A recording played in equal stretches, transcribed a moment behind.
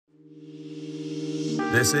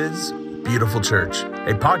This is Beautiful Church,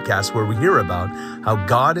 a podcast where we hear about how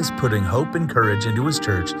God is putting hope and courage into his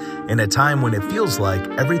church in a time when it feels like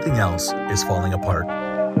everything else is falling apart.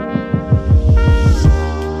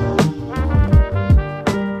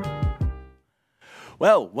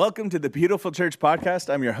 Well, welcome to the Beautiful Church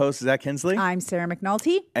podcast. I'm your host, Zach Hensley. I'm Sarah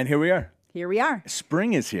McNulty. And here we are. Here we are.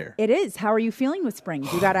 Spring is here. It is. How are you feeling with spring?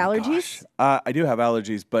 You got allergies? I do have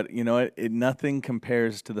allergies, but you know what? Nothing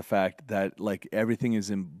compares to the fact that like everything is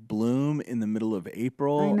in bloom in the middle of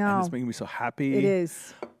April. I know. And it's making me so happy. It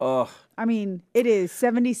is. Oh. I mean, it is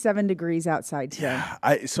 77 degrees outside today. Yeah,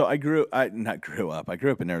 I grew up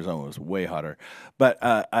in Arizona. It was way hotter. But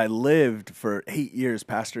I lived for 8 years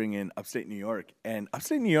pastoring in upstate New York. And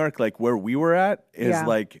upstate New York, like where we were at, is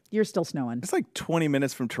like... You're still snowing. It's like 20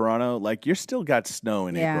 minutes from Toronto. Like, you're still got snow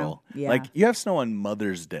in April. Yeah. Like, you have snow on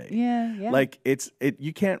Mother's Day. Yeah. Like,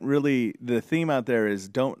 you can't really... The theme out there is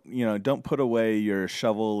don't put away your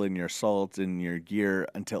shovel and your salt and your gear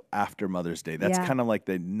until after Mother's Day. That's kind of like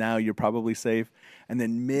now you're probably safe. And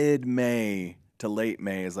then mid-May to late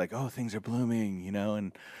May is like, oh, things are blooming,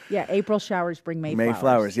 and April showers bring May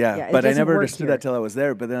flowers. But I never understood that till I was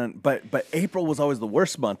there. But then, but April was always the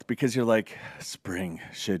worst month because you're like, spring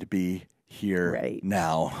should be here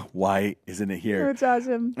now. Why isn't it here? That's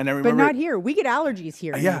awesome. And I remember, but not here. We get allergies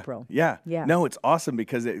here in April. Yeah. No, it's awesome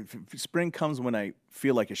because spring comes when I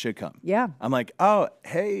feel like it should come. Yeah. I'm like, oh,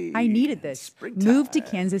 hey. I needed this. Springtime. Move to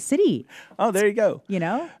Kansas City. Oh, there you go.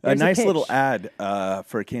 A nice little ad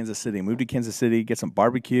for Kansas City. Move to Kansas City, get some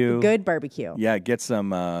barbecue. Good barbecue. Yeah, get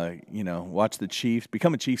some, watch the Chiefs.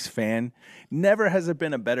 Become a Chiefs fan. Never has it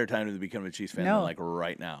been a better time to become a Chiefs fan than like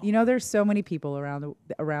right now. There's so many people around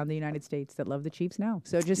the United States that love the Chiefs now.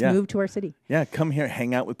 So just move to our city. Yeah, come here,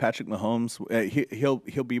 hang out with Patrick Mahomes.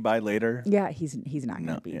 He'll be by later. Yeah, he's not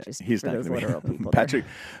going to be. Just he's not those literal people. Patrick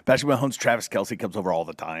Mahomes, Travis Kelce comes over all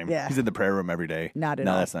the time. Yeah. He's in the prayer room every day. Not at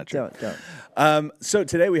all. No, that's not true. Don't. So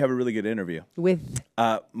today we have a really good interview with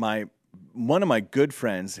one of my good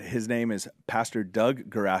friends. His name is Pastor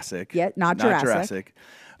Doug Garasic. Yeah, not Jurassic.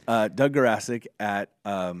 Doug Garasic at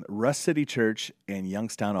Rust City Church in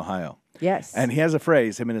Youngstown, Ohio. Yes. And he has a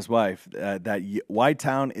phrase, him and his wife, that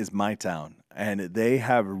Y-Town is my town. And they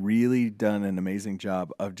have really done an amazing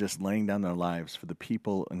job of just laying down their lives for the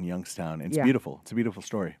people in Youngstown. It's beautiful. It's a beautiful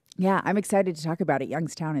story. Yeah, I'm excited to talk about it.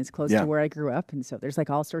 Youngstown is close to where I grew up, and so there's like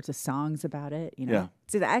all sorts of songs about it. Yeah.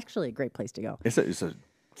 It's actually a great place to go. It's a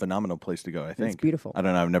phenomenal place to go, I think. It's beautiful. I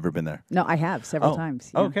don't know. I've never been there. No, I have several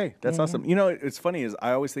times. Yeah. Okay. That's awesome. Yeah. It's funny is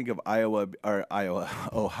I always think of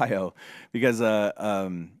Ohio, because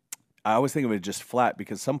I always think of it just flat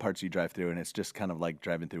because some parts you drive through and it's just kind of like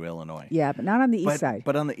driving through Illinois. Yeah, but not on the east side.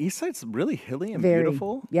 But on the east side, it's really hilly and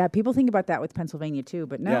beautiful. Yeah, people think about that with Pennsylvania too,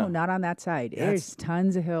 but no, not on that side. There's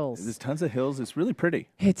tons of hills. There's tons of hills. It's really pretty.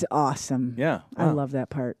 It's awesome. Yeah. Wow. I love that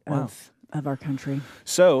part of our country.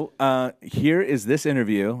 So here is this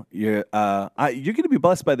interview. You're going to be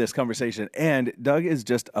blessed by this conversation. And Doug is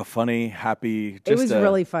just a funny, happy. It was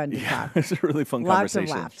really fun to talk. It's a really fun Lots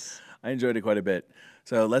conversation. of laughs. I enjoyed it quite a bit.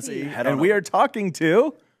 So let's see. And we are talking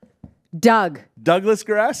to Douglas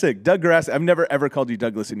Garasic. Doug Garasic. I've never ever called you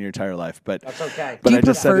Douglas in your entire life, but that's okay. But Do you I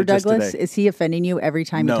just prefer said it just Douglas? today. Is he offending you every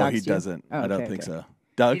time he talks to you? No, he doesn't. I don't think so.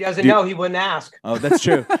 Doug, he doesn't know. He wouldn't ask. Oh, that's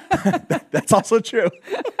true. That's also true.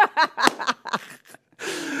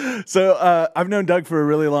 So I've known Doug for a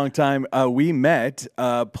really long time. We met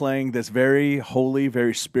playing this very holy,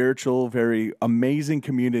 very spiritual, very amazing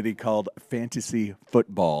community called fantasy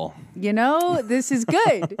football. This is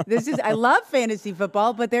good. I love fantasy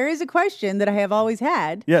football, but there is a question that I have always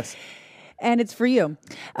had. Yes. And it's for you,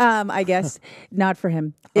 I guess, not for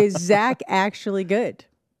him. Is Zach actually good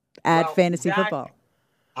at fantasy football?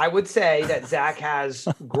 I would say that Zach has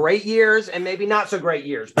great years and maybe not so great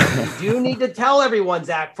years. But you do need to tell everyone,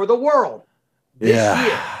 Zach, for the world, this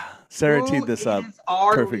year, Sarah teed this up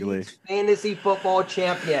perfectly. Fantasy football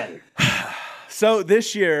champion. So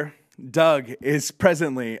this year, Doug is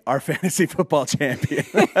presently our fantasy football champion.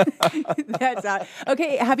 That's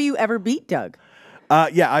okay. Have you ever beat Doug?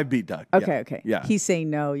 Yeah, I beat Doug. Okay. Yeah. He's saying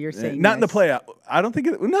no. You're saying not in the playoff. I don't think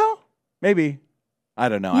no. Maybe. I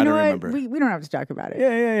don't know. I don't remember. We don't have to talk about it.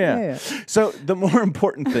 Yeah. So the more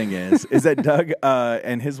important thing is that Doug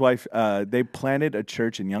and his wife, they planted a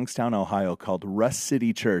church in Youngstown, Ohio called Rust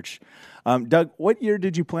City Church. Doug, what year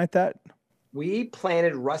did you plant that? We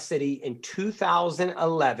planted Rust City in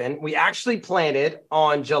 2011. We actually planted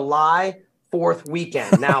on July 4th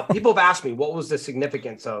weekend. Now, people have asked me, what was the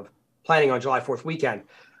significance of planting on July 4th weekend?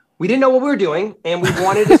 we didn't know what we were doing, and we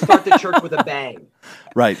wanted to start the church with a bang.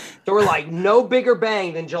 Right. So we're like, no bigger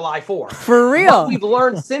bang than July 4th. For real. What we've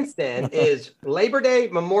learned since then is Labor Day,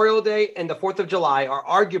 Memorial Day, and the 4th of July are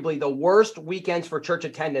arguably the worst weekends for church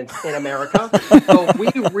attendance in America. So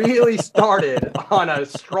we really started on a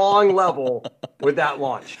strong level with that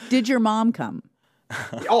launch. Did your mom come?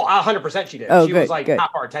 Oh, 100% she did. Oh, she good, was like good.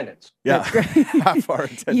 half our attendance. Yeah. That's great. Half our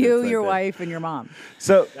attendance You, right your there. wife, and your mom.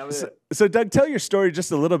 So, That was it. so Doug, tell your story just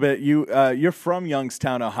a little bit. You're from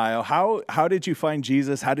Youngstown, Ohio. How did you find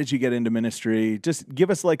Jesus? How did you get into ministry? Just give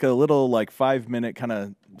us like a little 5-minute kind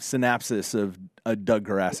of synopsis of Doug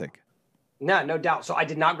Garasic. No doubt. So I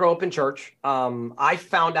did not grow up in church. I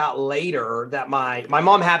found out later that my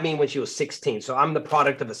mom had me when she was 16. So I'm the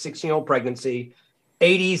product of a 16-year-old pregnancy.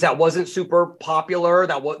 80s, that wasn't super popular.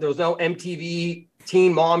 There was no MTV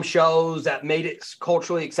teen mom shows that made it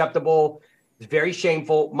culturally acceptable. It's very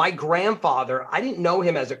shameful. My grandfather, I didn't know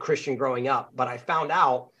him as a Christian growing up, but I found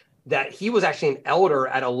out that he was actually an elder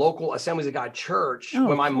at a local Assemblies of God church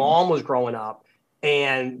when my mom was growing up.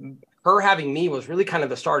 And her having me was really kind of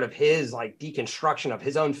the start of his deconstruction of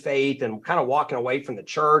his own faith and kind of walking away from the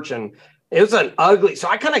church. And it was so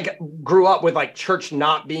I kind of grew up with church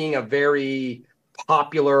not being a very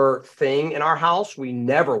popular thing in our house. We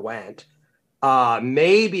never went.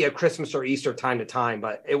 Maybe a Christmas or Easter time to time,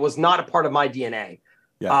 but it was not a part of my DNA.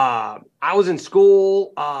 Yeah. I was in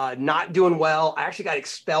school, not doing well. I actually got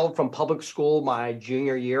expelled from public school my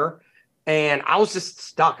junior year, and I was just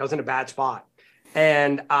stuck. I was in a bad spot.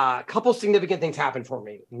 And a couple significant things happened for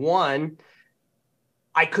me. One,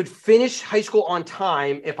 I could finish high school on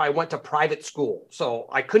time if I went to private school. So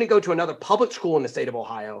I couldn't go to another public school in the state of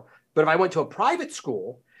Ohio. But if I went to a private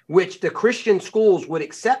school, which the Christian schools would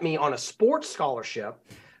accept me on a sports scholarship.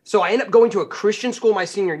 So I ended up going to a Christian school my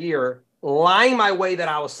senior year, lying my way that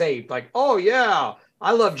I was saved. Oh, yeah,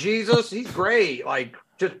 I love Jesus. He's great.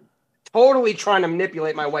 Just totally trying to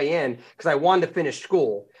manipulate my way in because I wanted to finish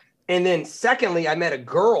school. And then secondly, I met a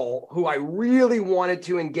girl who I really wanted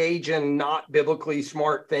to engage in not biblically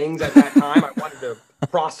smart things at that time. I wanted to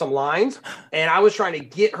cross some lines, and I was trying to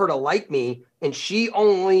get her to like me. And she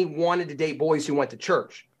only wanted to date boys who went to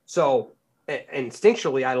church. So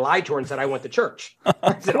instinctually, I lied to her and said I went to church.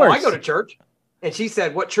 I said, oh, I go to church. And she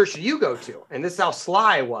said, what church do you go to? And this is how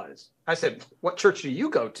sly I was. I said, what church do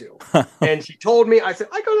you go to? And she told me, I said,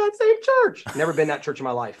 I go to that same church. Never been that church in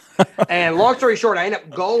my life. And long story short, I ended up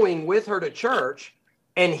going with her to church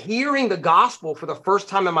and hearing the gospel for the first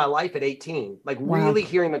time in my life at 18, really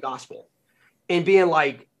hearing the gospel and being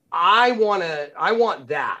like, I want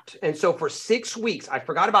that. And so for 6 weeks, I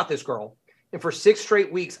forgot about this girl. And for 6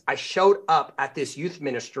 straight weeks, I showed up at this youth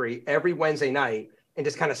ministry every Wednesday night and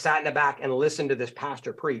just kind of sat in the back and listened to this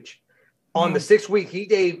pastor preach. On the 6th week, he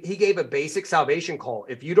gave a basic salvation call.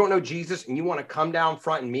 If you don't know Jesus and you want to come down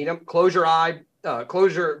front and meet him, bow your head,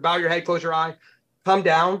 close your eye, come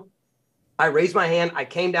down. I raised my hand. I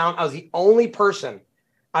came down. I was the only person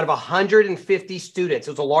out of 150 students.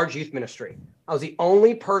 It was a large youth ministry. I was the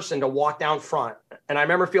only person to walk down front. And I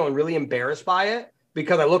remember feeling really embarrassed by it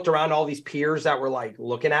because I looked around all these peers that were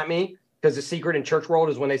looking at me, because the secret in church world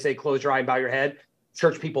is when they say, close your eye and bow your head,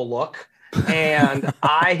 church people look. And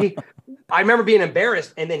I remember being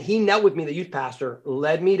embarrassed. And then he knelt with me, the youth pastor,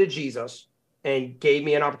 led me to Jesus and gave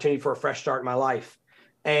me an opportunity for a fresh start in my life.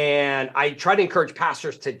 And I try to encourage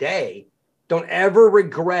pastors today, don't ever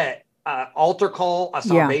regret altar call, a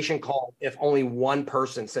salvation call, if only one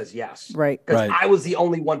person says yes. Right. Because I was the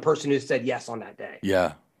only one person who said yes on that day.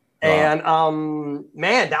 Yeah. Wow. And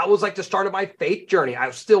man, that was the start of my faith journey. I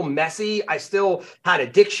was still messy. I still had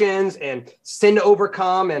addictions and sin to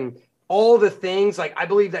overcome and all the things. I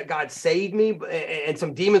believe that God saved me and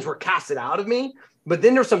some demons were casted out of me. But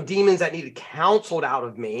then there's some demons that needed counseled out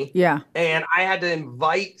of me. Yeah. And I had to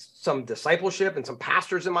invite some discipleship and some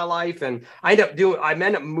pastors in my life. And I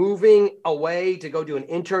ended up moving away to go do an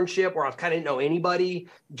internship where I kind of didn't know anybody,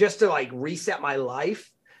 just to reset my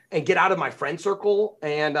life and get out of my friend circle.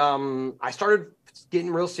 And I started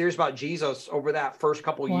getting real serious about Jesus over that first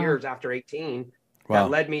couple of years after 18.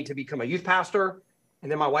 That led me to become a youth pastor.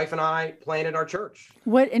 And then my wife and I planted our church.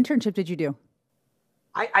 What internship did you do?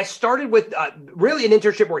 I started with really an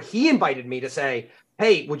internship where he invited me to say,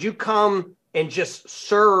 hey, would you come and just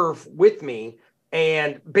serve with me?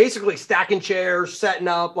 And basically stacking chairs, setting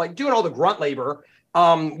up, doing all the grunt labor.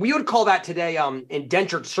 We would call that today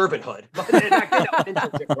indentured servanthood. But back then, that was an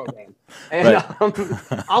internship program.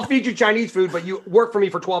 And I'll feed you Chinese food, but you work for me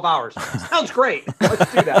for 12 hours. Sounds great.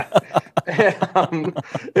 Let's do that. And,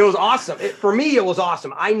 it was awesome. For me, it was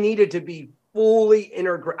awesome. I needed to be fully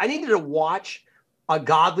integrated. I needed to watch a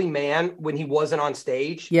godly man when he wasn't on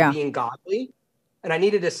stage, being godly. And I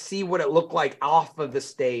needed to see what it looked like off of the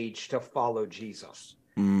stage to follow Jesus.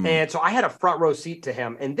 And so I had a front row seat to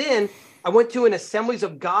him. And then I went to an Assemblies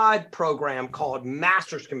of God program called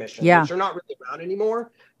Master's Commission, which are not really around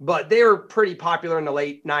anymore, but they were pretty popular in the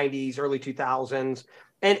late 90s, early 2000s.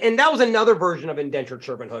 And that was another version of indentured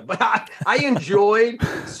servanthood. But I enjoyed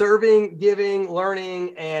serving, giving,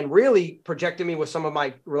 learning, and really projected me with some of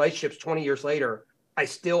my relationships 20 years later. I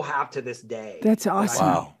still have to this day. That's awesome.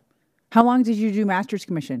 Wow. How long did you do Master's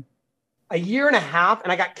Commission? A year and a half,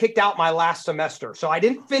 and I got kicked out my last semester. So I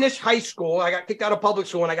didn't finish high school. I got kicked out of public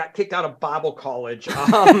school, and I got kicked out of Bible college.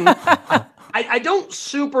 I don't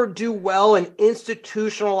super do well in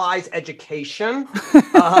institutionalized education.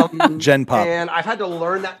 Gen Pop. And I've had to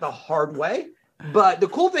learn that the hard way. But the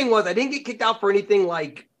cool thing was I didn't get kicked out for anything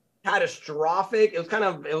like catastrophic. It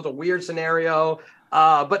was a weird scenario.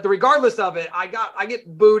 But regardless of it, I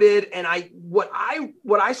get booted. And what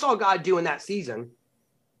I saw God do in that season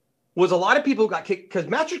was a lot of people got kicked because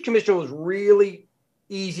Master's Commission was really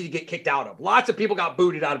easy to get kicked out of. Lots of people got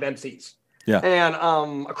booted out of MCs. Yeah. And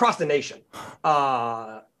across the nation. And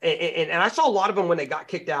I saw a lot of them when they got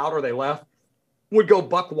kicked out or they left would go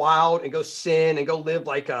buck wild and go sin and go live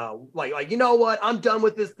like you know what, I'm done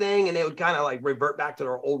with this thing. And they would kind of like revert back to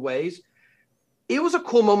their old ways. It was a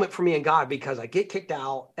cool moment for me and God because I get kicked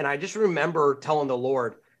out and I just remember telling the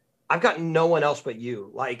Lord, I've got no one else but you.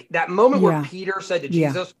 Like that moment where Peter said to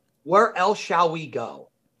Jesus, where else shall we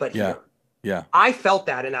go but here? Yeah. I felt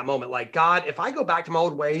that in that moment. Like, God, if I go back to my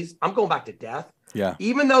old ways, I'm going back to death. Yeah.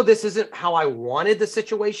 Even though this isn't how I wanted the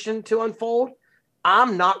situation to unfold,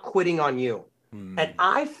 I'm not quitting on you. And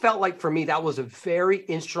I felt like for me, that was a very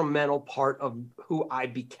instrumental part of who I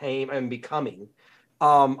became and becoming,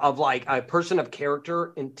 of like a person of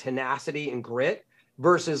character and tenacity and grit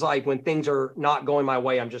versus like when things are not going my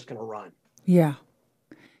way, I'm just going to run. Yeah.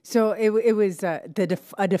 So it was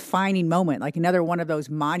a defining moment, like another one of those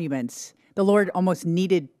monuments. The Lord almost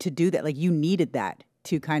needed to do that. Like you needed that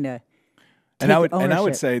to kind of and I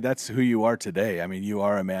would say that's who you are today. I mean, you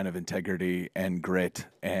are a man of integrity and grit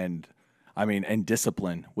and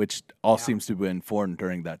discipline, which all seems to have been formed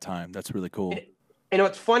during that time. That's really cool. And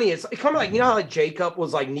what's funny is kind of like, you know how like Jacob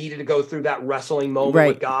was like needed to go through that wrestling moment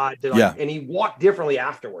with God and he walked differently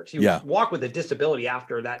afterwards. He walked with a disability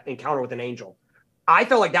after that encounter with an angel. I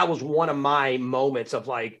felt like that was one of my moments of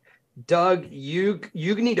like, Doug, you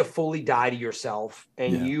need to fully die to yourself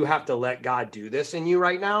and you have to let God do this in you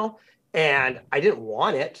right now. And I didn't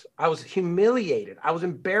want it. I was humiliated. I was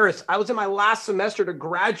embarrassed. I was in my last semester to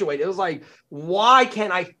graduate. It was like, why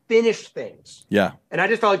can't I finish things? Yeah. And I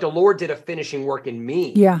just felt like the Lord did a finishing work in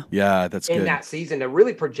me. Yeah. Yeah, that's good. In that season to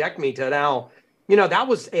really project me to now, you know, that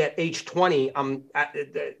was at age 20. I'm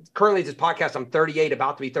currently this podcast, I'm 38,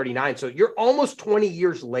 about to be 39. So you're almost 20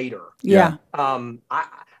 years later. Yeah.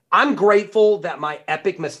 I'm grateful that my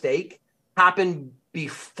epic mistake happened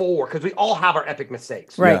before, because we all have our epic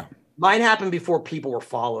mistakes. Right. Yeah. Mine happened before people were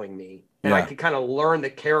following me. And I could kind of learn the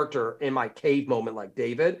character in my cave moment like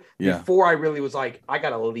David before I really was like, I got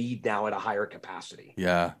to lead now at a higher capacity.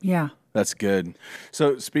 Yeah. Yeah. That's good.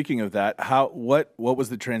 So speaking of that, what was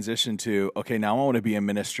the transition to, okay, now I want to be in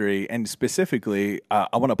ministry and specifically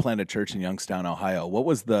I want to plant a church in Youngstown, Ohio. What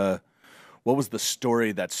was the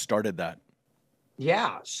story that started that?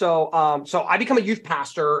 Yeah. So I become a youth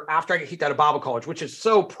pastor after I get kicked out of Bible college, which is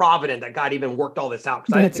so provident that God even worked all this out.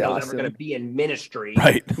 Because I didn't think I was ever going to be in ministry,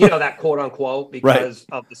 right? You know, that quote unquote, because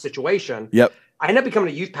of the situation. Yep. I ended up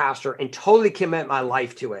becoming a youth pastor and totally commit my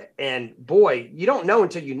life to it. And boy, you don't know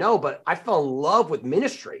until you know, but I fell in love with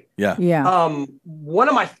ministry. Yeah. Yeah. One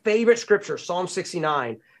of my favorite scriptures, Psalm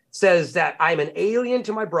 69, says that I'm an alien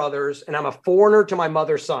to my brothers and I'm a foreigner to my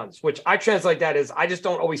mother's sons, which I translate that as I just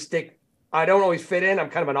don't always fit in. I'm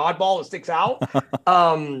kind of an oddball that sticks out.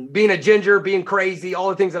 Being a ginger, being crazy, all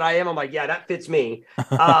the things that I am, I'm like, yeah, that fits me.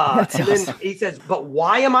 Then he says, but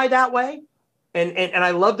why am I that way? And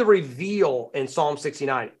I love the reveal in Psalm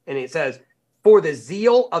 69. And it says, for the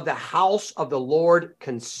zeal of the house of the Lord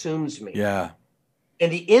consumes me. Yeah.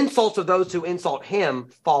 And the insults of those who insult him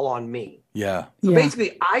fall on me. Yeah. So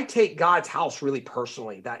basically, I take God's house really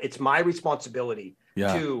personally, that it's my responsibility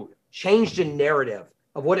to change the narrative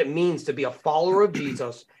of what it means to be a follower of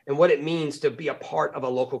Jesus and what it means to be a part of a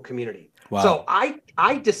local community. Wow. So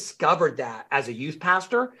I discovered that as a youth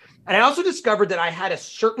pastor. And I also discovered that I had a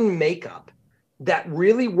certain makeup that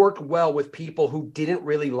really worked well with people who didn't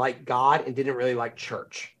really like God and didn't really like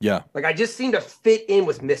church. Yeah. Like I just seemed to fit in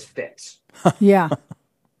with misfits. Yeah.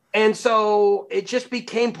 And so it just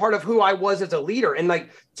became part of who I was as a leader. And like,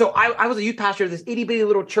 so I was a youth pastor of this itty bitty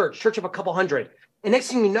little church of a couple hundred. And next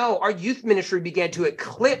thing you know, our youth ministry began to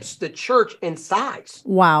eclipse the church in size.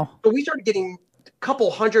 Wow. So we started getting a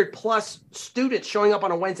couple 100+ students showing up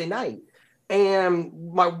on a Wednesday night. And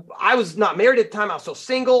I was not married at the time. I was still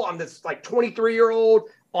single. I'm this like 23-year-old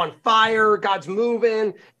on fire. God's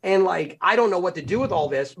moving. And like, I don't know what to do with all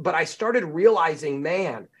this, but I started realizing,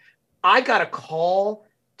 man, I got a call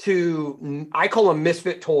I call them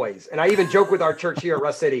misfit toys. And I even joke with our church here at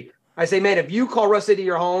Rush City. I say, man, if you call Rush City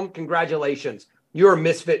your home, congratulations. You're a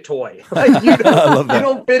misfit toy. Like, you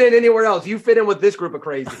don't fit in anywhere else. You fit in with this group of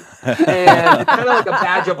crazy. And it's kind of like a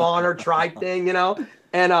badge of honor tribe thing, you know?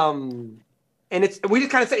 And we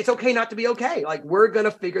just kind of say, it's okay not to be okay. Like, we're going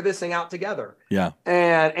to figure this thing out together. Yeah.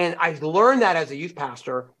 And I learned that as a youth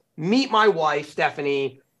pastor. Meet my wife,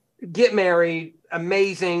 Stephanie, get married.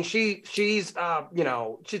 Amazing. She's she's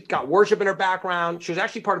got worship in her background. She was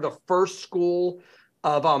actually part of the first school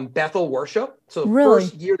of Bethel worship. So the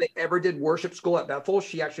first year they ever did worship school at Bethel,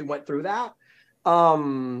 she actually went through that.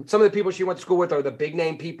 Some of the people she went to school with are the big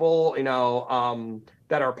name people,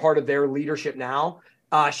 that are part of their leadership now.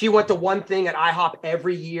 She went to one thing at IHOP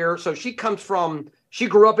every year. So she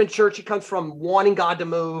grew up in church. She comes from wanting God to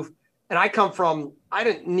move. And I come from, I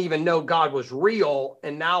didn't even know God was real.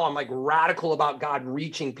 And now I'm like radical about God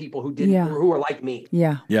reaching people who are like me.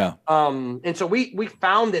 Yeah. Yeah. And so we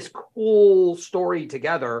found this cool story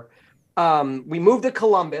together. We moved to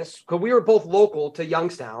Columbus because we were both local to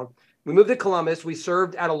Youngstown. We moved to Columbus. We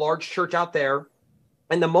served at a large church out there.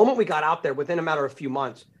 And the moment we got out there, within a matter of a few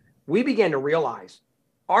months, we began to realize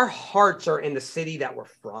our hearts are in the city that we're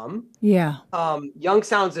from. Yeah.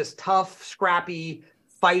 Youngstown's this tough, scrappy,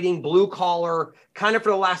 fighting, blue collar, kind of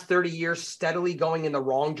for the last 30 years, steadily going in the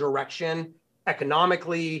wrong direction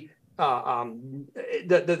economically.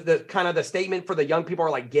 The kind of the statement for the young people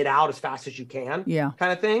are like, get out as fast as you can,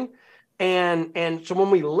 kind of thing. And so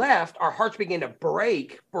when we left, our hearts began to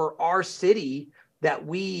break for our city that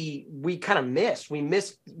we kind of missed. We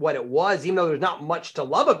missed what it was, even though there's not much to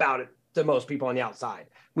love about it to most people on the outside.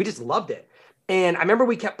 We just loved it. And I remember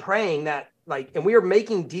we kept praying that, and we were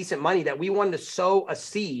making decent money, that we wanted to sow a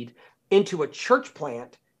seed into a church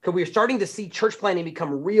plant, because we were starting to see church planting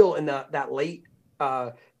become real in that late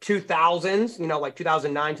 2000s, like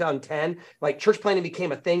 2009, 2010. Like, church planting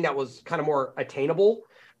became a thing that was kind of more attainable.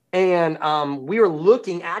 And we were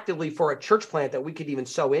looking actively for a church plant that we could even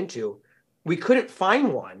sow into. We couldn't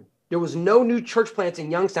find one. There was no new church plants in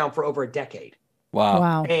Youngstown for over a decade.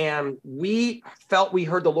 Wow. And we felt we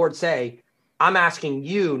heard the Lord say, I'm asking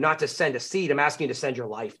you not to send a seed. I'm asking you to send your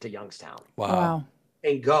life to Youngstown. Wow.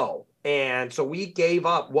 And go. And so we gave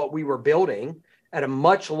up what we were building at a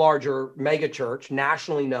much larger mega church,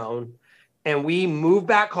 nationally known. And we moved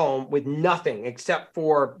back home with nothing except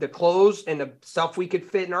for the clothes and the stuff we could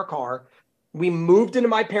fit in our car. We moved into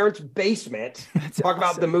my parents' basement. Talk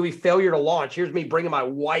about the movie Failure to Launch. Here's me bringing my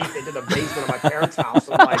wife into the basement of my parents' house.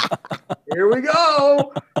 I'm like, here we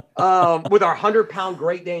go. With our 100-pound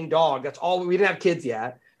Great Dane dog. That's all. We didn't have kids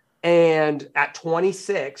yet. And at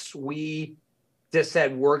 26, we just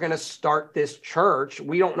said, we're going to start this church.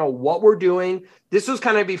 We don't know what we're doing. This was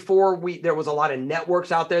kind of before there was a lot of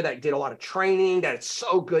networks out there that did a lot of training. That it's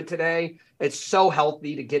so good today. It's so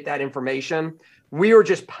healthy to get that information. We were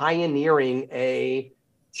just pioneering a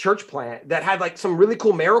church plant that had like some really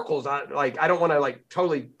cool miracles. I don't want to like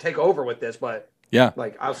totally take over with this, but yeah,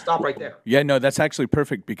 like I'll stop right there. Yeah, no, that's actually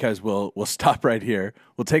perfect, because we'll stop right here.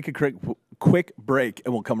 We'll take a quick break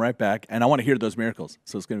and we'll come right back. And I want to hear those miracles.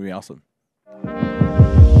 So it's going to be awesome.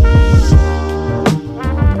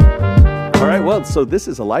 All right. Well, so this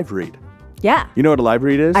is a live read. Yeah. You know what a live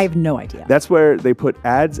read is? I have no idea. That's where they put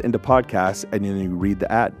ads into podcasts and then you read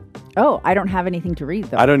the ad. Oh, I don't have anything to read,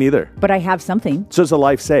 though. I don't either. But I have something. So it's a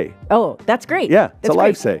live say. Oh, that's great. Yeah, it's that's a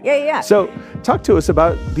live say. Yeah. So talk to us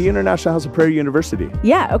about the International House of Prayer University.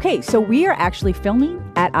 Yeah, okay. So we are actually filming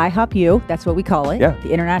at IHOP U. That's what we call it. Yeah.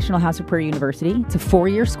 The International House of Prayer University. It's a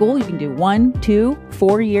 4-year school. You can do 1, 2,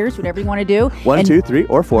 4 years, whatever you want to do. 1, 2, 3,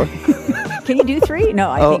 or 4. Can you do 3? No,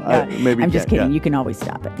 I think maybe I'm just kidding. Yeah. You can always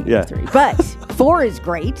stop at the end of 3. But 4 is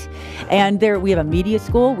great. And we have a media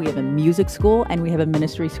school, we have a music school, and we have a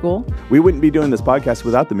ministry school. We wouldn't be doing this podcast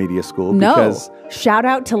without the media school. No. Because shout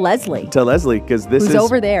out to Leslie. Because this is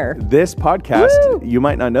over there. This podcast, Woo! You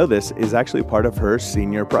might not know this, is actually part of her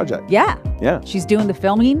senior project. Yeah. Yeah. She's doing the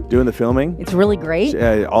filming. It's really great.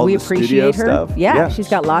 We appreciate her. Stuff. Yeah. She's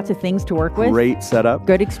got lots of things to work with. Great setup.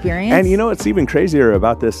 Good experience. And you know what's even crazier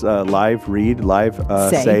about this live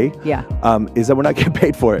say? Yeah. Is that we're not getting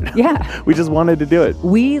paid for it. Yeah. We just want wanted to do it.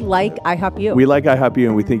 We like IHOP-U. We like IHOP-U,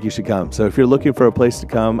 and we think you should come. So if you're looking for a place to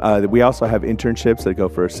come, we also have internships that go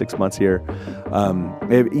for 6 months here.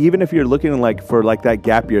 Even if you're looking for that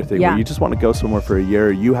gap year thing, where you just want to go somewhere for a year,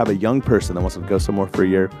 or you have a young person that wants to go somewhere for a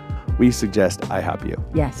year, we suggest IHOP-U.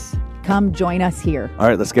 Yes. Come join us here. All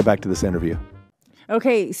right, let's get back to this interview.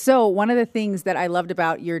 Okay, so one of the things that I loved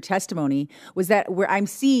about your testimony was that where I'm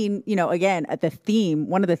seeing, again, at the theme,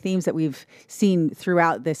 one of the themes that we've seen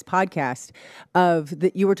throughout this podcast of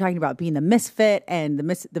that you were talking about being the misfit and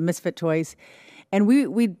the misfit toys. And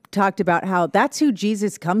we talked about how that's who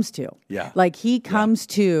Jesus comes to. Yeah. Like he comes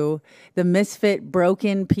to the misfit,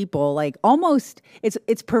 broken people. Like almost,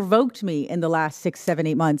 it's provoked me in the last 6, 7,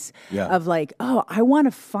 8 months of I want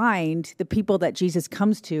to find the people that Jesus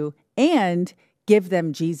comes to and give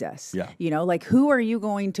them Jesus. Yeah. Who are you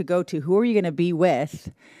going to go to? Who are you going to be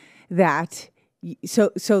with that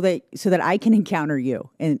so that I can encounter you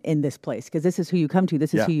in this place? Because this is who you come to.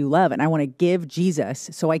 This is who you love. And I want to give Jesus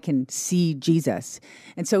so I can see Jesus.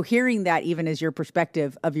 And so hearing that even as your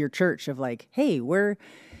perspective of your church of hey,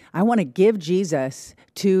 I want to give Jesus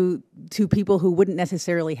to people who wouldn't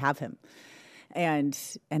necessarily have him. And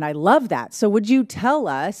I love that. So would you tell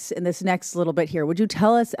us in this next little bit here, would you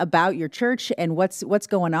tell us about your church and what's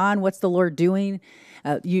going on? What's the Lord doing?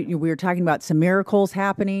 We were talking about some miracles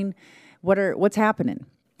happening. What's happening?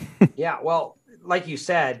 Yeah, well, like you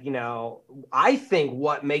said, I think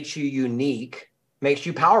what makes you unique makes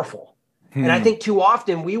you powerful. And I think too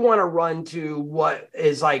often we want to run to what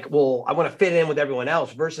is I want to fit in with everyone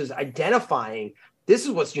else versus identifying this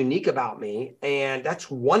is what's unique about me. And that's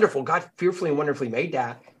wonderful. God fearfully and wonderfully made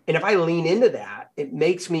that. And if I lean into that, it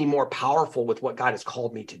makes me more powerful with what God has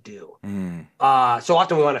called me to do. So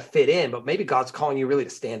often we want to fit in, but maybe God's calling you really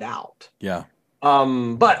to stand out. Yeah.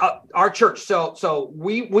 But our church, so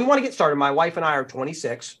we want to get started. My wife and I are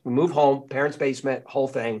 26. We move home, parents' basement, whole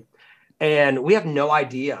thing. And we have no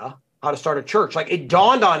idea how to start a church. It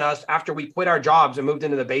dawned on us after we quit our jobs and moved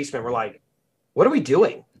into the basement. We're like, what are we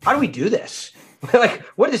doing? How do we do this?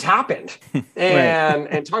 What just happened?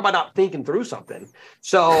 And talk about not thinking through something.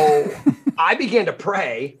 So I began to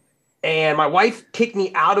pray, and my wife kicked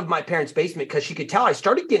me out of my parents' basement because she could tell I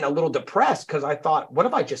started getting a little depressed because I thought, what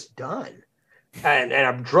have I just done? And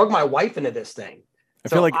I've drug my wife into this thing. I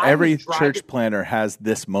feel like every church planner has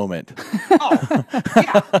this moment. Oh,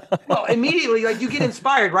 yeah. Well, immediately, you get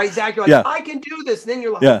inspired, right, Zach? You're like, I can do this. And then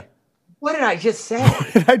you're like, what did I just say?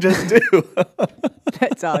 What did I just do?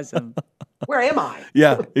 That's awesome. Where am I?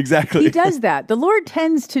 Yeah, exactly. He does that. The Lord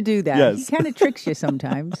tends to do that. Yes. He kind of tricks you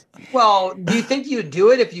sometimes. Well, do you think you'd do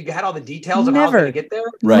it if you had all the details of how I was going to get there?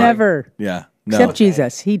 Right. Never. Yeah. No. Except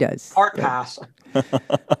Jesus. He does. Art pass.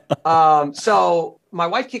 So my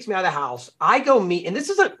wife kicks me out of the house. I go meet, and this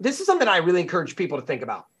is something I really encourage people to think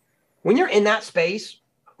about. When you're in that space,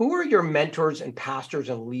 who are your mentors and pastors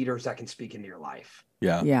and leaders that can speak into your life?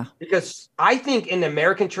 Yeah. Yeah. Because I think in the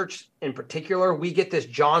American church in particular, we get this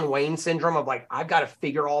John Wayne syndrome of I've got to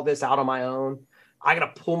figure all this out on my own. I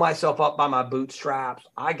got to pull myself up by my bootstraps.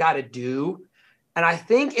 I got to do. And I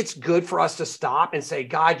think it's good for us to stop and say,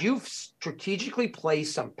 God, you've strategically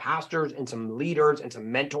placed some pastors and some leaders and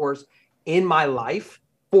some mentors in my life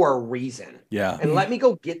for a reason. Yeah. And let me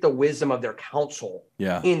go get the wisdom of their counsel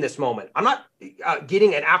in this moment. I'm not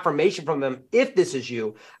getting an affirmation from them if this is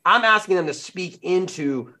you. I'm asking them to speak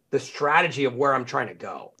into the strategy of where I'm trying to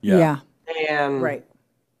go. Yeah. And right.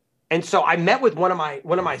 And so I met with one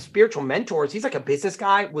of my spiritual mentors. He's a business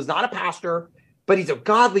guy, was not a pastor, but he's a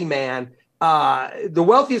godly man. The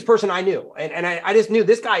wealthiest person I knew. And I just knew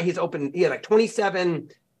this guy, he had 27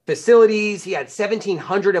 facilities. He had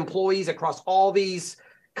 1,700 employees across all these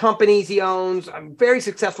companies he owns. I'm a very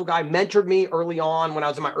successful guy, mentored me early on when I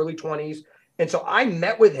was in my early 20s. And so I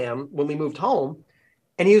met with him when we moved home,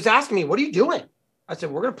 and he was asking me, what are you doing? I said,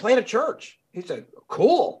 we're going to plant a church. He said,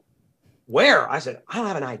 cool. Where? I said, I don't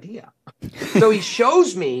have an idea. So he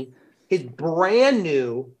shows me his brand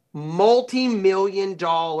new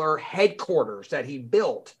multi-million-dollar headquarters that he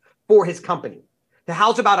built for his company to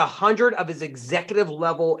house about 100 of his executive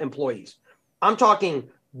level employees. I'm talking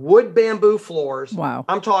wood bamboo floors. Wow.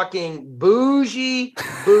 I'm talking bougie.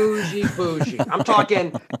 I'm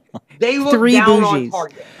talking they look 3 down bougies. on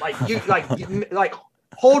Target. Like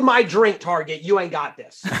hold my drink, Target. You ain't got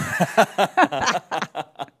this.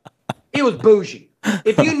 It was bougie.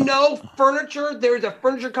 If you know furniture, there's a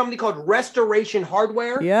furniture company called Restoration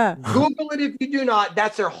Hardware. Yeah. Google it if you do not.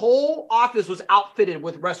 That's their whole office was outfitted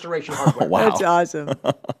with Restoration Hardware. Wow. That's awesome.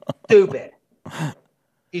 Stupid.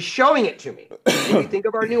 He's showing it to me. And you think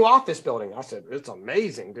of our new office building. I said, it's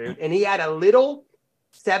amazing, dude. And he had a little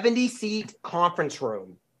 70-seat conference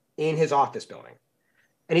room in his office building.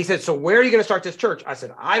 And he said, so where are you going to start this church? I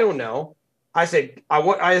said, I don't know. I said,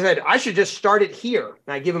 I should just start it here.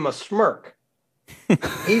 And I give him a smirk.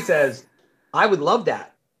 He says, I would love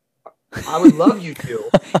that. I would love you to.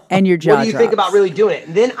 And your jaw What do you drops. think about really doing it?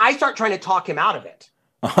 And then I start trying to talk him out of it.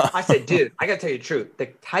 I said, dude, I got to tell you the truth. The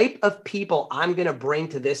type of people I'm going to bring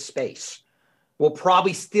to this space will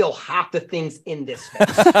probably steal half the things in this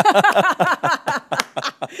space.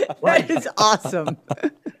 That is awesome.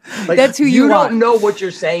 That's who you don't know what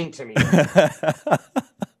you're saying to me.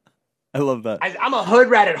 I love that. I'm a hood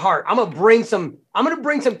rat at heart. I'm going to bring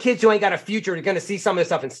some kids who ain't got a future. They're going to see some of this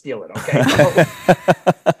stuff and steal it. Okay.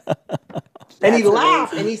 And he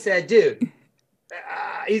laughed and he said, dude,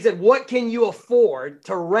 he said, what can you afford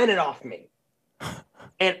to rent it off me?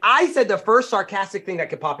 And I said the first sarcastic thing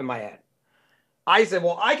that could pop in my head. I said,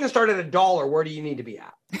 well, I can start at $1. Where do you need to be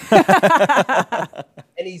at?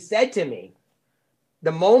 And he said to me,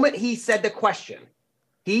 the moment he said the question,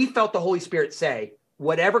 he felt the Holy Spirit say,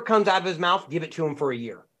 whatever comes out of his mouth, give it to him for a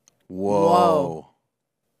year. Whoa.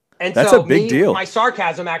 And that's so a big deal. My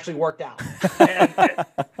sarcasm actually worked out.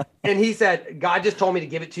 And he said, God just told me to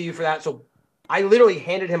give it to you for that. So I literally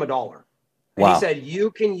handed him $1. And he said,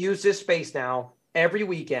 you can use this space now every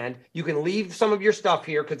weekend. You can leave some of your stuff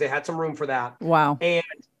here because they had some room for that. Wow.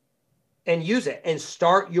 And use it and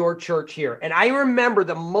start your church here. And I remember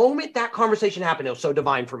the moment that conversation happened, it was so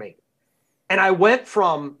divine for me. And I went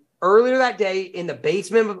from earlier that day in the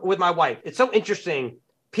basement with my wife. It's so interesting.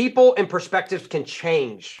 People and perspectives can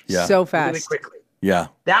change so fast. really quickly. Yeah.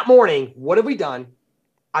 That morning, what have we done?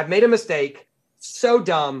 I've made a mistake. So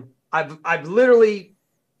dumb. I've literally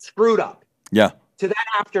screwed up. Yeah. To that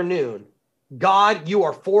afternoon, God, you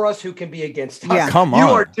are for us who can be against us. Yeah. Come on.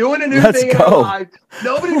 You are doing a new thing in our lives.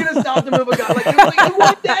 Nobody's going to stop the move of God. Like, it was like in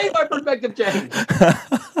one day, my perspective changed.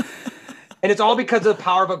 And it's all because of the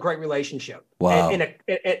power of a great relationship. Wow.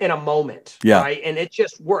 In a moment. Yeah. Right. And it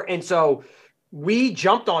just worked. And so we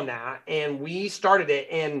jumped on that and we started it.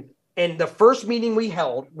 And the first meeting we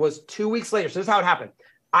held was 2 weeks later. So this is how it happened.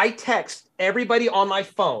 I text everybody on my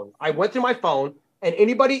phone. I went through my phone and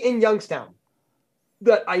anybody in Youngstown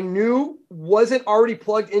that I knew wasn't already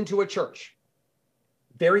plugged into a church.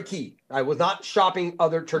 Very key. I was not shopping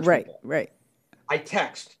other church people. Right. I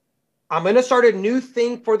text, I'm going to start a new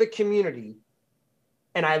thing for the community,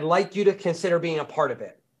 and I'd like you to consider being a part of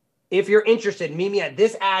it. If you're interested, meet me at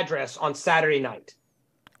this address on Saturday night.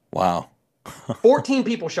 Wow. 14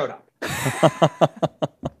 people showed up.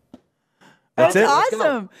 That's it.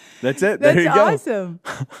 awesome. That's it. There you go. That's awesome.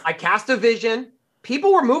 I cast a vision.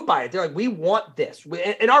 People were moved by it. They're like, we want this.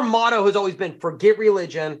 And our motto has always been forget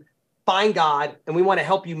religion, find God, and we want to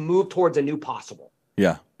help you move towards a new possible.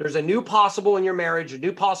 Yeah. There's a new possible in your marriage, a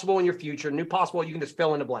new possible in your future, a new possible you can just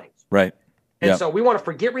fill in the blanks. Right. And so we want to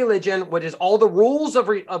forget religion, which is all the rules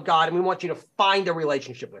of God, and we want you to find a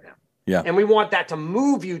relationship with him. Yeah. And we want that to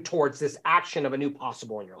move you towards this action of a new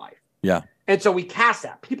possible in your life. Yeah. And so we cast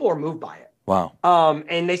that. People are moved by it. Wow.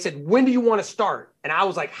 And they said, when do you want to start? And I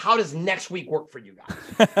was like, how does next week work for you guys?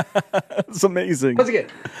 It's amazing. Once again,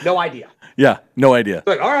 no idea. Yeah. No idea.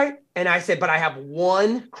 Like, all right. And I said, but I have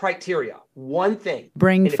one criteria, one thing.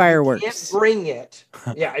 Bring and if fireworks. You can't bring it.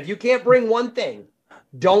 Yeah. If you can't bring one thing,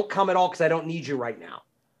 don't come at all because I don't need you right now.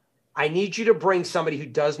 I need you to bring somebody who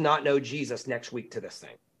does not know Jesus next week to this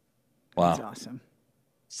thing. Wow. That's awesome.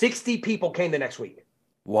 60 people came the next week.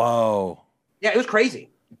 Whoa. Yeah, it was crazy.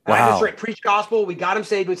 Wow. I just preached gospel. We got him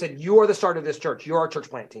saved. We said, you are the start of this church. You're our church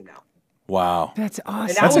plant team now. Wow. That's awesome. And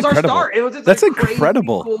that That's was incredible. our start. It was just That's a crazy,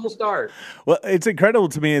 incredible. cool start. Well, it's incredible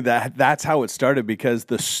to me that that's how it started because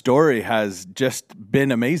the story has just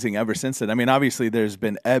been amazing ever since then. I mean, obviously there's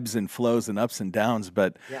been ebbs and flows and ups and downs,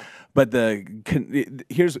 but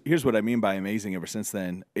here's what I mean by amazing ever since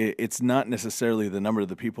then. It's not necessarily the number of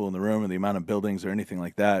the people in the room or the amount of buildings or anything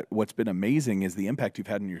like that. What's been amazing is the impact you've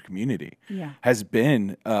had in your community. Yeah. Has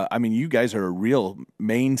been, I mean, you guys are a real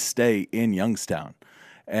mainstay in Youngstown.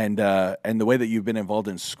 And the way that you've been involved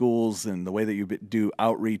in schools and the way that you do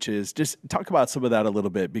outreaches, just talk about some of that a little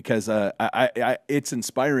bit because it's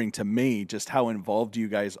inspiring to me just how involved you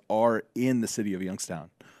guys are in the city of Youngstown.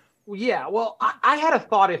 Yeah, well, I had a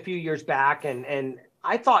thought a few years back, and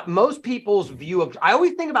I thought most people's view of, I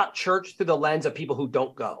always think about church through the lens of people who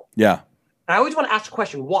don't go. Yeah. And I always want to ask the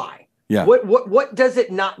question, why? Yeah. What does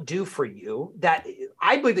it not do for you that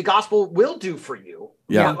I believe the gospel will do for you?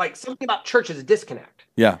 Yeah. You know, like something about church is a disconnect.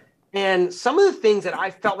 Yeah. And some of the things that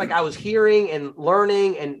I felt like I was hearing and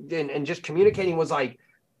learning and just communicating was like,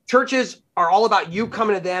 churches are all about you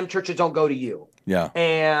coming to them. Churches don't go to you. Yeah.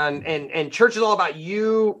 And church is all about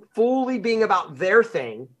you fully being about their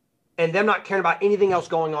thing and them not caring about anything else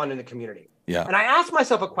going on in the community. Yeah. And I asked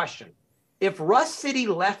myself a question. If Russ City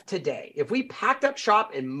left today, if we packed up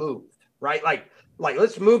shop and moved, right? Like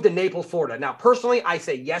let's move to Naples, Florida. Now, personally, I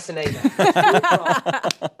say yes and amen.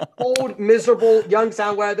 Cold, miserable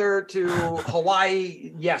Youngstown weather to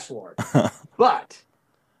Hawaii, yes, Lord. But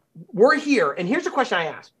we're here, and here's the question I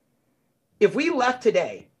ask. If we left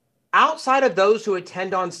today, outside of those who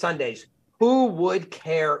attend on Sundays, who would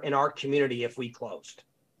care in our community if we closed?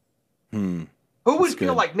 Who would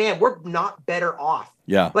feel like, man, we're not better off?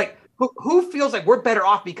 Yeah. Like, who feels like we're better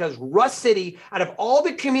off because Russ City, out of all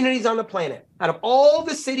the communities on the planet, out of all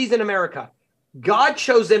the cities in America, God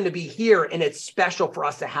chose them to be here, and it's special for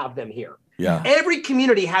us to have them here. Yeah. Every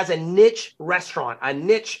community has a niche restaurant, a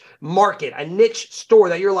niche market, a niche store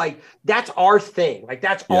that you're like, that's our thing. Like,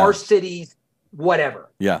 that's our city's whatever.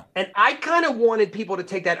 Yeah. And I kind of wanted people to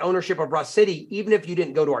take that ownership of Russ City, even if you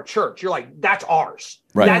didn't go to our church. You're like, that's ours.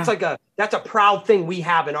 Right. That's a proud thing we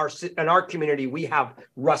have in our community. We have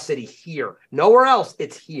Russ City here. Nowhere else,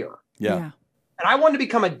 it's here. Yeah. And I wanted to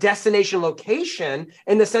become a destination location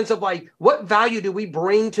in the sense of like, what value do we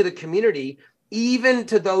bring to the community, even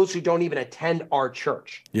to those who don't even attend our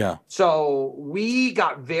church? Yeah. So we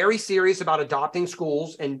got very serious about adopting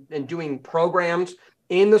schools and doing programs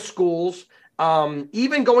in the schools.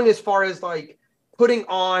 Even going as far as like putting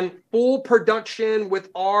on full production with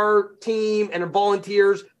our team and our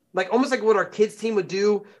volunteers, like almost like what our kids team would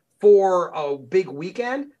do for a big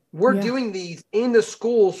weekend. We're doing these in the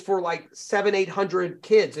schools for like 700-800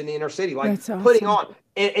 kids in the inner city, like putting on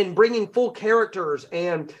and bringing full characters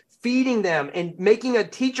and feeding them and making a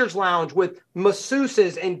teacher's lounge with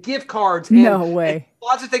masseuses and gift cards. No way. And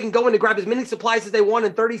closets they can go in to grab as many supplies as they want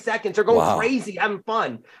in 30 seconds. They're going crazy, having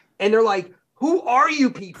fun. And they're like, who are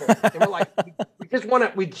you people? And we're like,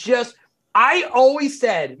 I always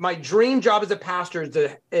said my dream job as a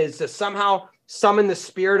pastor is to somehow summon the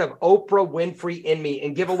spirit of Oprah Winfrey in me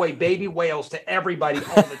and give away baby whales to everybody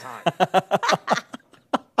all the time.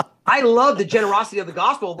 I love the generosity of the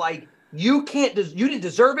gospel. Like, you didn't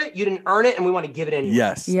deserve it, you didn't earn it, and we want to give it anyway.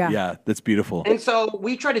 Yes. Yeah. That's beautiful. And so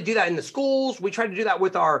we try to do that in the schools. We try to do that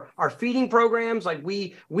with our feeding programs. Like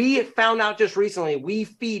we found out just recently, we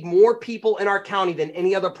feed more people in our county than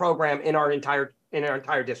any other program in our entire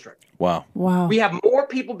district. Wow. We have more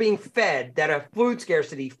people being fed that have food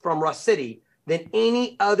scarcity from Russ City than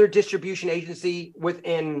any other distribution agency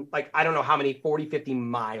within, like, I don't know how many, 40, 50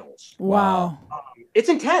 miles. Wow. It's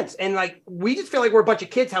intense. And like, we just feel like we're a bunch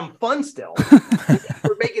of kids having fun still.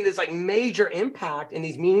 We're making this like major impact in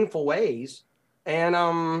these meaningful ways.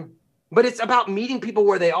 And, but it's about meeting people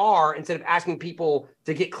where they are instead of asking people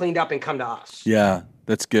to get cleaned up and come to us. Yeah,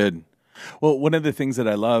 that's good. Well, one of the things that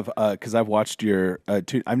I love, because I've watched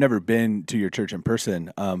I've never been to your church in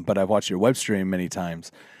person, but I've watched your web stream many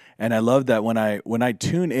times. And I love that when I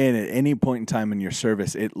tune in at any point in time in your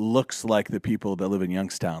service, it looks like the people that live in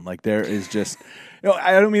Youngstown. Like, there is just,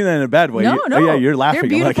 I don't mean that in a bad way. No. Oh, yeah, you're laughing.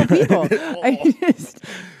 They're beautiful people.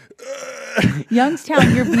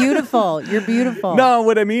 Youngstown, you're beautiful. You're beautiful. No,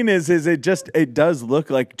 what I mean is it does look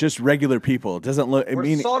like just regular people. It doesn't look.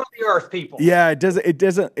 We're salt of the earth people. Yeah, it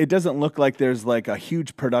doesn't look like there's like a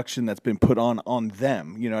huge production that's been put on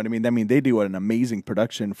them. You know what I mean? I mean, they do an amazing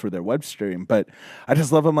production for their web stream, but I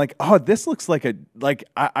just love them. Like, oh, this looks like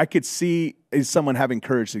I could see someone having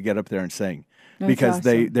courage to get up there and sing. That's because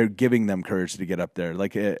awesome. They're giving them courage to get up there.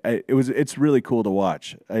 Like it's really cool to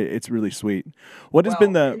watch. It's really sweet. Has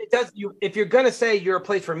been the? It does. If you're gonna say you're a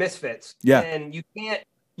place for misfits, and you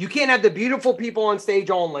can't have the beautiful people on stage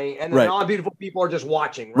only, and the non-beautiful people are just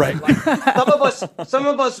watching. Right. Like, some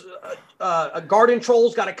of us, garden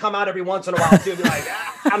trolls got to come out every once in a while too. Be like,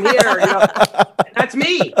 I'm here. You know? That's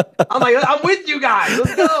me. I'm like, I'm with you guys.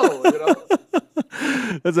 Let's go. You know?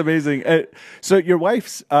 That's amazing. So your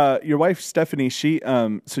wife Stephanie, she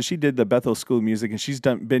did the Bethel School of Music, and she's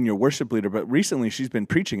been your worship leader, but recently she's been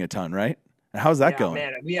preaching a ton, right? How's that going?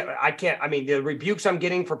 Man, I can't. I mean, the rebukes I'm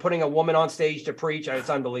getting for putting a woman on stage to preach, it's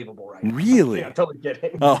unbelievable, right now. Really? I'm totally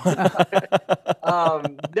kidding. Oh.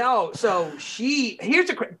 No. So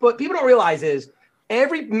what people don't realize is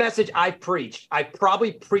every message I've preached, I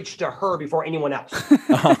probably preached to her before anyone else.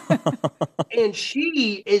 And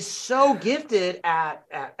she is so gifted at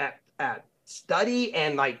study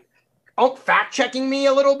and like fact checking me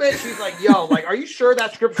a little bit. She's like, yo, like, are you sure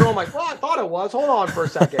that's scriptural? I'm like, well, I thought it was. Hold on for a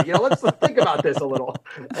second. You know, let's think about this a little.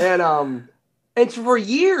 And so for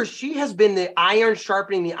years, she has been the iron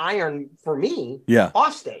sharpening the iron for me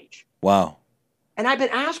off stage. Wow. And I've been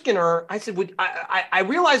asking her, I said, I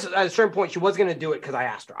realized at a certain point she was going to do it because I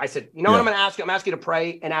asked her. I said, you know what I'm going to ask you? I'm asking you to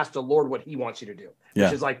pray and ask the Lord what he wants you to do,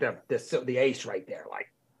 which is like the ace right there.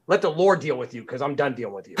 Like, let the Lord deal with you because I'm done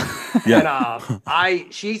dealing with you. Yeah.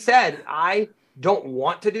 And she said, I don't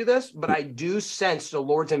want to do this, but I do sense the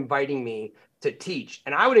Lord's inviting me to teach.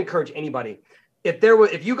 And I would encourage anybody,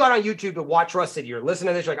 if you got on YouTube to watch Russ City, you're listening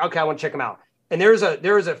to this, you're like, okay, I want to check him out. And there is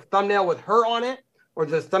a thumbnail with her on it, or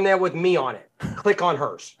the thumbnail with me on it. Click on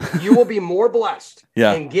hers. You will be more blessed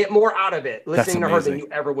and get more out of it listening to her than you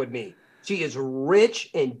ever would me. She is rich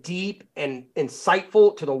and deep and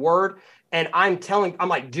insightful to the word. And I'm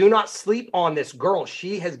like, do not sleep on this girl.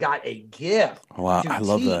 She has got a gift. Wow, I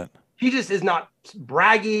love that. She just is not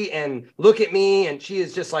braggy and look at me. And she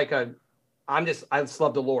is just like I just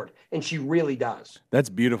love the Lord. And she really does. That's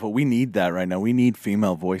beautiful. We need that right now. We need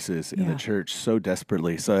female voices in the church so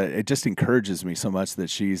desperately. So it just encourages me so much that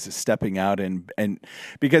she's stepping out and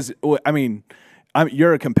because, I mean,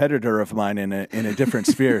 you're a competitor of mine in a different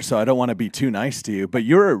sphere, so I don't want to be too nice to you, but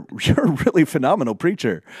you're a really phenomenal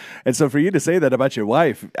preacher. And so for you to say that about your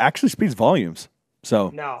wife actually speaks volumes.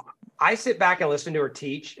 So no, I sit back and listen to her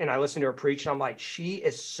teach, and I listen to her preach, and I'm like, she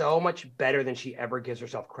is so much better than she ever gives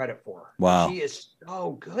herself credit for. Wow. She is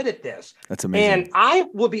so good at this. That's amazing. And I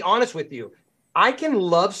will be honest with you. I can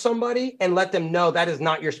love somebody and let them know that is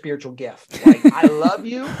not your spiritual gift. Like, I love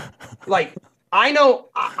you. Like, I know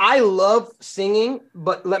I love singing,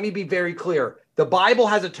 but let me be very clear. The Bible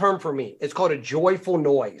has a term for me. It's called a joyful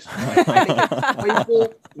noise. Right? I make a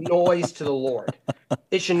joyful noise to the Lord.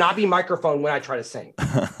 It should not be microphone when I try to sing.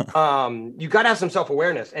 You got to have some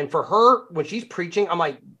self-awareness. And for her, when she's preaching, I'm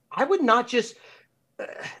like, I would not just,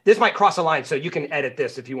 this might cross a line, so you can edit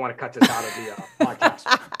this if you want to cut this out of the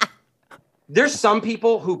podcast. There's some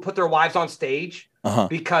people who put their wives on stage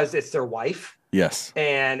because it's their wife. Yes.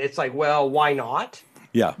 And it's like, well, why not?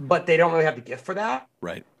 Yeah. But they don't really have the gift for that.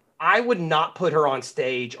 Right. I would not put her on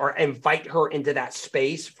stage or invite her into that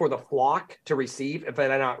space for the flock to receive if I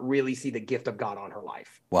did not really see the gift of God on her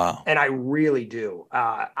life. Wow. And I really do.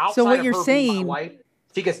 Outside so what of you're her saying, being my wife,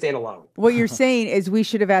 she can stand alone. What you're saying is we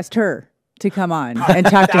should have asked her to come on and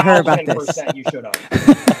talk to her about this. 1,000% you should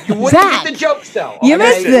have. You wouldn't get the jokes though. You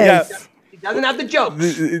missed this. Yeah. Doesn't have the jokes.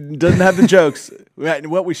 It doesn't have the jokes.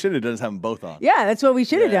 What we should have done is have them both on. Yeah, that's what we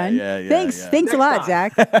should have done. Thanks Next a lot,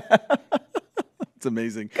 time. Zach. It's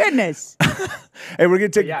amazing. Goodness. Hey, we're going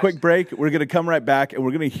to take a quick break. We're going to come right back, and we're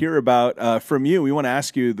going to hear about, from you, we want to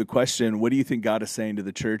ask you the question, what do you think God is saying to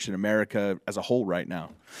the church in America as a whole right now?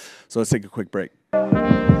 So let's take a quick break.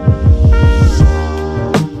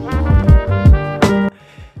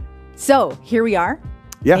 So here we are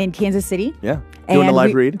in Kansas City. Yeah. Doing a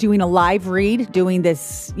live read. Doing a live read, doing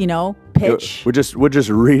this, pitch. We're just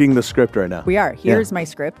reading the script right now. We are. Here's my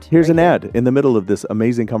script. Here's an ad in the middle of this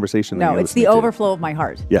amazing conversation. No, it's the overflow of my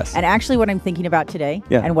heart. Yes. And actually what I'm thinking about today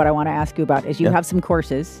and what I want to ask you about is you have some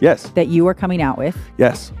courses that you are coming out with.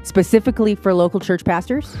 Yes. Specifically for local church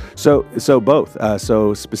pastors? So both.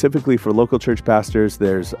 So specifically for local church pastors,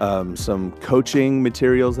 there's some coaching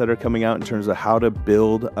materials that are coming out in terms of how to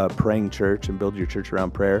build a praying church and build your church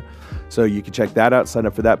around prayer. So you can check that out, sign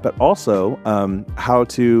up for that, but also how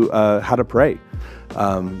to pray.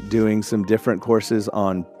 Doing some different courses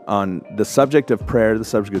on the subject of prayer, the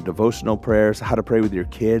subject of devotional prayers, how to pray with your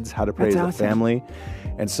kids, how to pray as a family.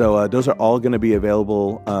 And so those are all going to be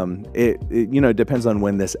available. It depends on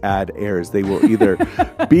when this ad airs. They will either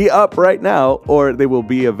be up right now or they will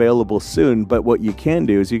be available soon. But what you can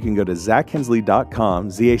do is you can go to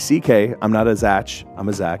zachhensley.com, Z-A-C-K. I'm not a Zach, I'm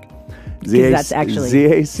a Zach. That's actually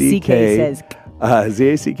Z-A-C-K. says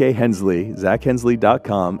Z-A-C-K Hensley,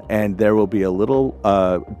 zachhensley.com, and there will be a little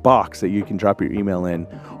box that you can drop your email in,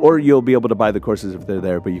 or you'll be able to buy the courses if they're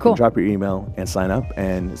there, but you can drop your email and sign up,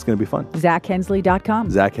 and it's going to be fun. zachhensley.com.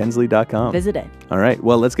 zachhensley.com. Visit it. All right.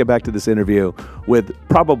 Well, let's get back to this interview with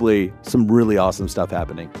probably some really awesome stuff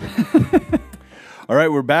happening. All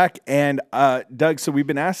right, we're back. And Doug, so we've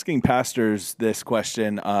been asking pastors this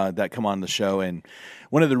question that come on the show, and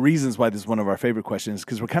one of the reasons why this is one of our favorite questions is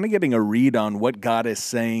because we're kind of getting a read on what God is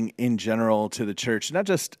saying in general to the church, not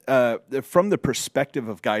just from the perspective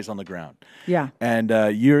of guys on the ground. Yeah. And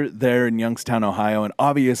you're there in Youngstown, Ohio, and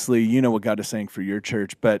obviously you know what God is saying for your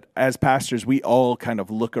church. But as pastors, we all kind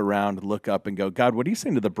of look around, look up, and go, God, what are you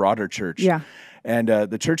saying to the broader church? Yeah. And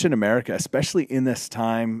the church in America, especially in this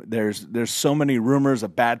time, there's so many rumors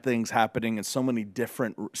of bad things happening and so many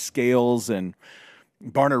different scales, and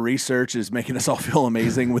Barna Research is making us all feel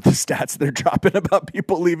amazing with the stats they're dropping about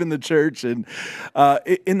people leaving the church. And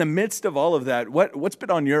in the midst of all of that, what's been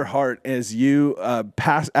on your heart as you,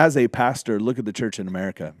 as a pastor, look at the church in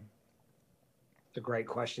America? It's a great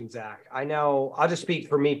question, Zach. I know I'll just speak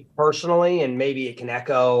for me personally, and maybe it can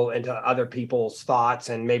echo into other people's thoughts,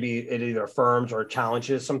 and maybe it either affirms or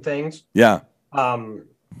challenges some things. Yeah.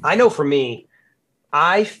 I know for me,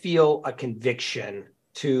 I feel a conviction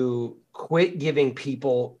to quit giving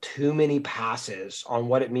people too many passes on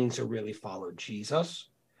what it means to really follow Jesus.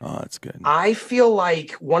 Oh, that's good. I feel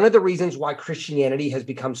like one of the reasons why Christianity has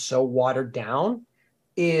become so watered down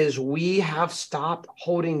is we have stopped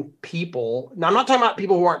holding people. Now, I'm not talking about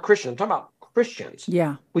people who aren't Christian. I'm talking about Christians.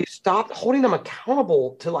 Yeah. We've stopped holding them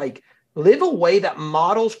accountable to like live a way that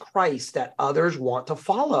models Christ that others want to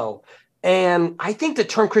follow. And I think the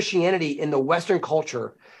term Christianity in the Western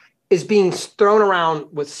culture is being thrown around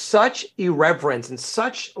with such irreverence and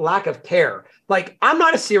such lack of care. Like, I'm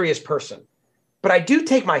not a serious person, but I do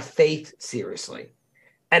take my faith seriously.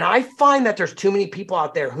 And I find that there's too many people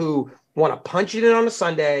out there who want to punch it in on a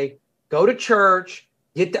Sunday, go to church,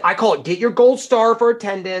 I call it get your gold star for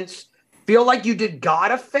attendance, feel like you did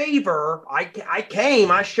God a favor. I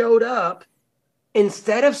came, I showed up.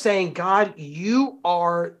 Instead of saying, God, you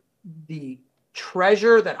are the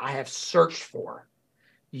treasure that I have searched for.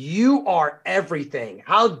 You are everything.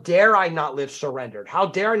 How dare I not live surrendered? How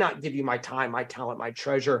dare I not give you my time, my talent, my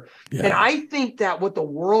treasure? Yeah. And I think that what the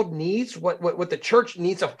world needs, what the church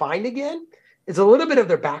needs to find again, is a little bit of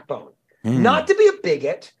their backbone. Not to be a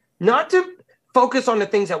bigot, not to focus on the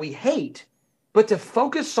things that we hate, but to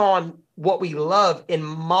focus on what we love and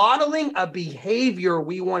modeling a behavior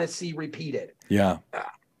we want to see repeated. Yeah.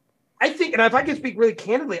 I think, and if I can speak really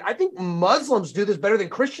candidly, I think Muslims do this better than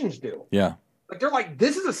Christians do. Yeah. Like they're like,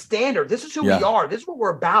 this is a standard. This is who we are. This is what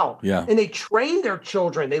we're about. Yeah. And they train their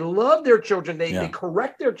children. They love their children. They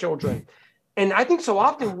correct their children. And I think so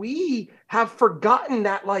often we have forgotten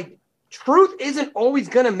that like truth isn't always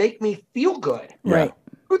going to make me feel good. Right.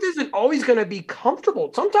 Truth isn't always going to be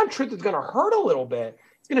comfortable. Sometimes truth is going to hurt a little bit.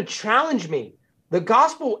 It's going to challenge me. The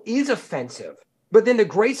gospel is offensive, but then the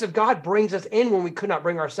grace of God brings us in when we could not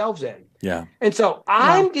bring ourselves in. Yeah. And so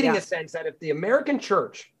I'm getting a sense that if the American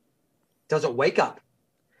church doesn't wake up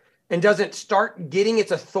and doesn't start getting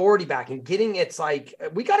its authority back and getting its like,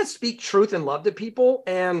 we got to speak truth and love to people.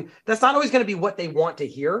 And that's not always going to be what they want to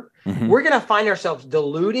hear. Mm-hmm. We're going to find ourselves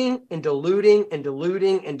diluting and diluting and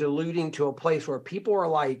diluting and diluting to a place where people are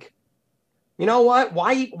like, you know what?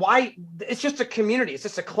 Why? It's just a community. It's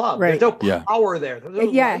just a club. Right. There's no power there. There's no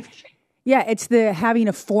life change. Yeah. It's the having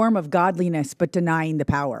a form of godliness, but denying the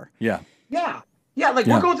power. Yeah. Yeah. Yeah. Like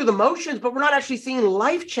we're going through the motions, but we're not actually seeing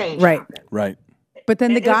life change. Right. Happen. Right. But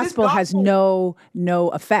then the gospel has no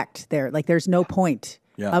effect there. Like there's no point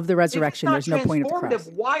of the resurrection. There's no point of the cross.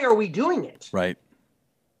 Why are we doing it? Right.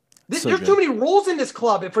 There's too many rules in this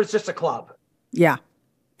club if it's just a club. Yeah.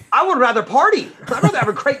 I would rather party. I'd rather have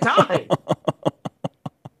a great time.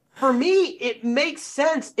 For me, it makes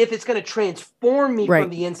sense if it's going to transform me from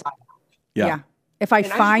the inside out. Yeah. If I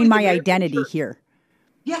find my identity here.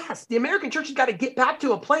 Yes. The American church has got to get back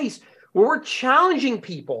to a place where we're challenging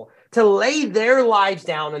people to lay their lives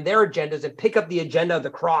down and their agendas and pick up the agenda of the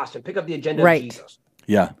cross and pick up the agenda of Jesus.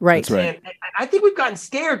 Yeah, right. That's right. And I think we've gotten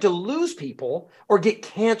scared to lose people or get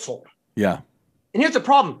canceled. Yeah. And here's the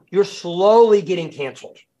problem. You're slowly getting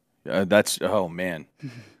canceled. Oh, man.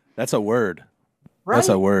 That's a word. Right? That's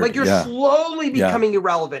a word. Like you're slowly becoming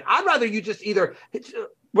irrelevant. I'd rather you just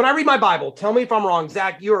when I read my Bible, tell me if I'm wrong.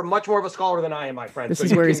 Zach, you are much more of a scholar than I am, my friend. This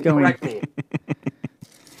is where he's going. Correct me.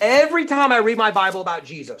 Every time I read my Bible about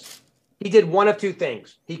Jesus, he did one of two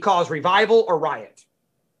things. He caused revival or riot.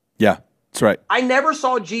 Yeah, that's right. I never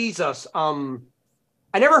saw Jesus. I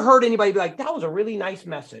never heard anybody be like, that was a really nice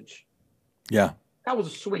message. Yeah. That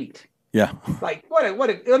was sweet. Yeah. Like,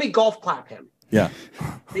 let me golf clap him. Yeah.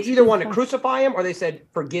 They either wanted to crucify him or they said,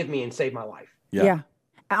 forgive me and save my life. Yeah.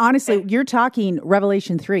 Honestly, you're talking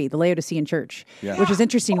Revelation 3, the Laodicean church, which is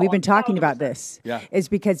interesting. We've been talking about this. Yeah. Is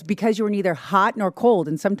because you were neither hot nor cold.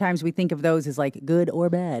 And sometimes we think of those as like good or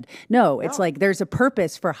bad. No, it's like there's a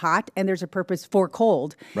purpose for hot and there's a purpose for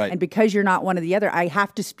cold. Right. And because you're not one or the other, I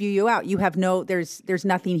have to spew you out. You have there's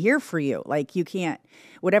nothing here for you. Like you can't,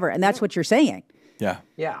 whatever. And that's what you're saying. Yeah.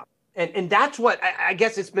 Yeah. And that's what, I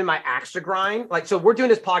guess it's been my axe to grind. Like, so we're doing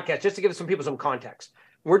this podcast, just to give some people some context.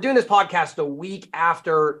 We're doing this podcast the week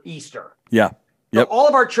after Easter. Yeah. Yep. So all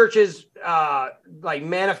of our churches like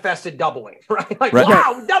manifested doubling, right? Like,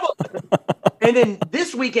 wow, double. And then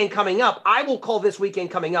this weekend coming up, I will call this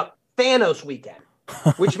weekend coming up Thanos weekend,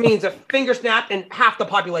 which means a finger snap and half the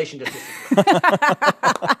population just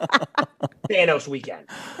Thanos weekend.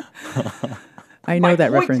 I know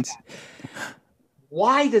that reference.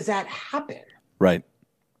 Why does that happen? Right.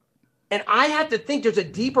 And I have to think there's a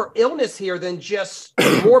deeper illness here than just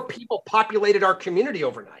more people populated our community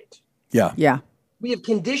overnight. Yeah. Yeah. We have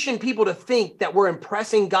conditioned people to think that we're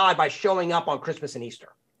impressing God by showing up on Christmas and Easter.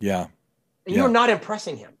 Yeah. And you're not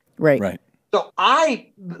impressing him. Right. Right. So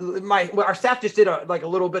our staff just did a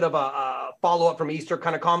little bit of a follow-up from Easter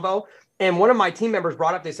kind of convo. And one of my team members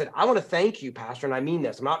brought up, they said, I want to thank you, Pastor. And I mean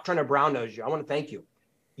this, I'm not trying to brown nose you. I want to thank you.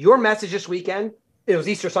 Your message this weekend, it was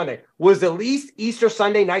Easter Sunday, was the least Easter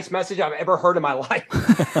Sunday nice message I've ever heard in my life.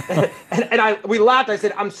 and we laughed. I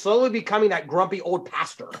said, I'm slowly becoming that grumpy old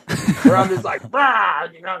pastor where I'm just like, rah,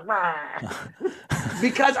 rah.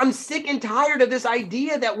 Because I'm sick and tired of this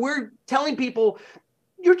idea that we're telling people,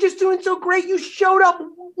 you're just doing so great. You showed up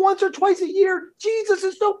once or twice a year. Jesus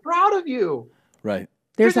is so proud of you. Right.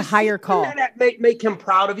 There's a higher call that make him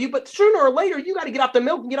proud of you, but sooner or later you got to get off the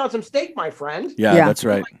milk and get on some steak, my friend. Yeah. That's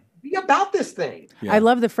right. Be about this thing. Yeah. I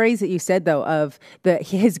love the phrase that you said, though, of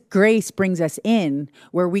his grace brings us in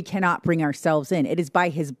where we cannot bring ourselves in. It is by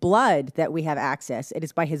his blood that we have access. It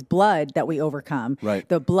is by his blood that we overcome. Right.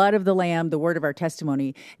 The blood of the Lamb, the word of our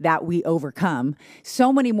testimony, that we overcome.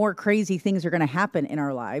 So many more crazy things are going to happen in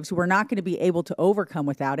our lives. We're not going to be able to overcome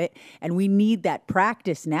without it. And we need that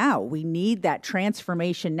practice now. We need that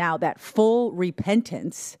transformation now, that full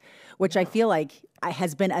repentance, which I feel like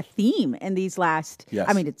has been a theme in these last, yes.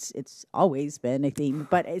 I mean, it's always been a theme,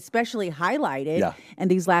 but especially highlighted in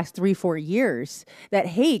these last 3-4 years that,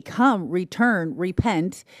 hey, come, return,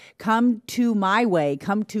 repent, come to my way,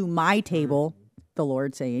 come to my table, the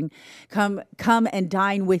Lord saying, come and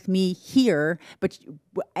dine with me here,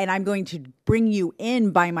 and I'm going to bring you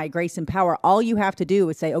in by my grace and power. All you have to do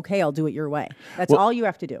is say, okay, I'll do it your way. That's all you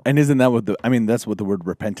have to do. And isn't that that's what the word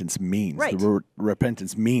repentance means. Right. The word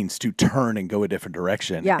repentance means to turn and go a different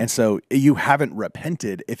direction. Yeah. And so you haven't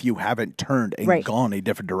repented if you haven't turned and gone a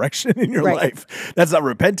different direction in your life. That's not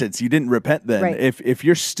repentance. You didn't repent then. Right. If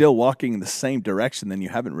you're still walking in the same direction, then you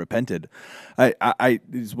haven't repented.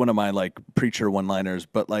 It's one of my preacher one-liners,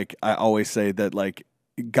 but I always say that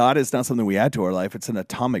God is not something we add to our life. It's an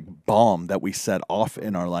atomic bomb that we set off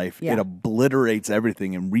in our life. Yeah. It obliterates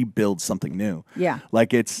everything and rebuilds something new. Yeah.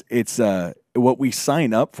 It's what we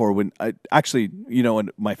sign up for when what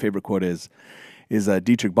my favorite quote is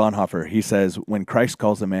Dietrich Bonhoeffer. He says, when Christ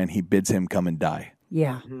calls a man, he bids him come and die.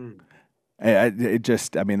 Yeah. Mm-hmm.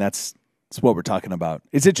 That's what we're talking about.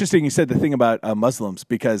 It's interesting you said the thing about Muslims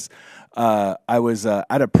because I was at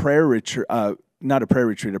a prayer retreat, not a prayer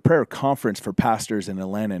retreat, a prayer conference for pastors in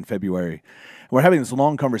Atlanta in February. We're having this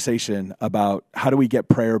long conversation about how do we get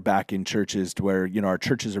prayer back in churches to where, our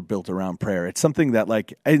churches are built around prayer. It's something that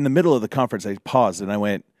in the middle of the conference, I paused and I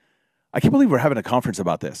went, I can't believe we're having a conference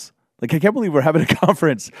about this. I can't believe we're having a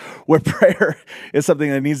conference where prayer is something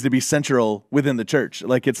that needs to be central within the church.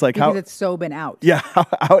 Because it's so been out. Yeah.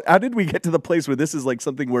 How did we get to the place where this is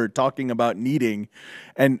something we're talking about needing,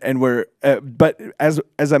 and we're but as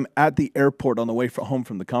I'm at the airport on the way home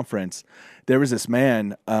from the conference, there was this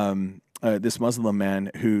man, this Muslim man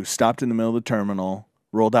who stopped in the middle of the terminal,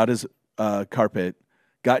 rolled out his carpet,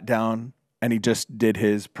 got down, and he just did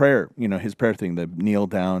his prayer. His prayer thing, the kneel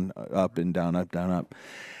down, up and down, up, down, up.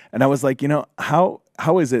 And I was like, how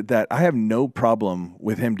is it that I have no problem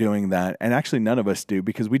with him doing that? And actually none of us do,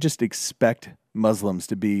 because we just expect Muslims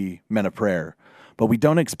to be men of prayer, but we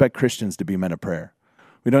don't expect Christians to be men of prayer.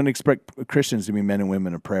 We don't expect Christians to be men and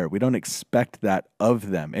women of prayer. We don't expect that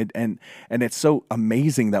of them. And it's so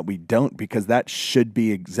amazing that we don't, because that should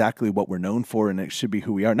be exactly what we're known for, and it should be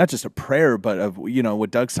who we are. Not just a prayer, but of,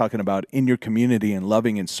 what Doug's talking about in your community and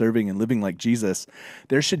loving and serving and living like Jesus.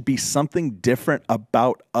 There should be something different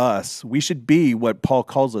about us. We should be what Paul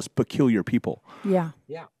calls us, peculiar people. Yeah.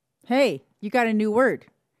 Yeah. Hey, you got a new word,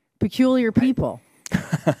 peculiar people.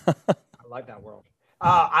 I like that word.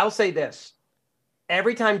 I'll say this.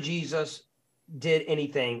 Every time Jesus did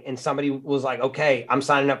anything and somebody was like, okay, I'm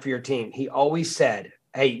signing up for your team, he always said,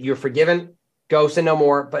 hey, you're forgiven, go sin no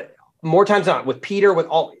more. But more times than not, with Peter,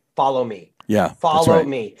 follow me. Yeah. Follow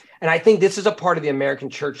me. And I think this is a part of the American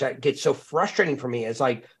church that gets so frustrating for me. It's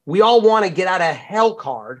we all want to get out of hell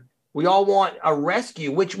card. We all want a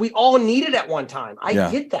rescue, which we all needed at one time. I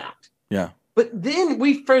get that. Yeah. But then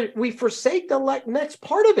we forsake the next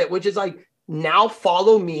part of it, which is now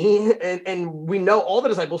follow me. And we know all the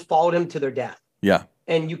disciples followed him to their death. Yeah.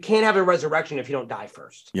 And you can't have a resurrection if you don't die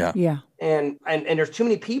first. Yeah. Yeah. And there's too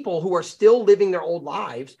many people who are still living their old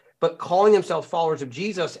lives, but calling themselves followers of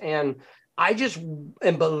Jesus. And I just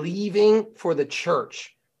am believing for the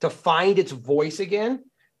church to find its voice again,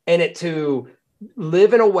 and it to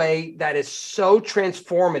live in a way that is so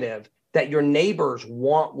transformative that your neighbors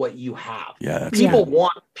want what you have. Yeah. People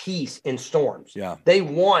want peace in storms. Yeah. They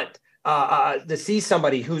want to see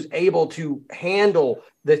somebody who's able to handle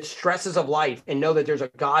the stresses of life and know that there's a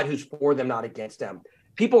God who's for them, not against them.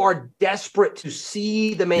 People are desperate to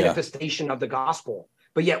see the manifestation of the gospel.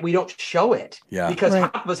 but yet we don't show it because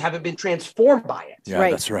half of us haven't been transformed by it. Yeah,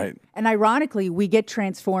 that's right. And ironically, we get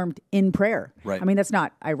transformed in prayer. Right. I mean, that's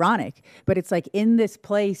not ironic, but it's like in this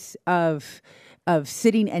place of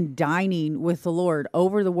sitting and dining with the Lord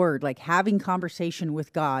over the word, like having conversation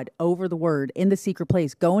with God over the word in the secret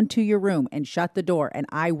place, go into your room and shut the door and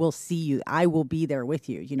I will see you. I will be there with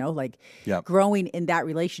you. You know, like growing in that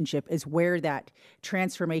relationship is where that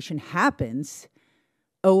transformation happens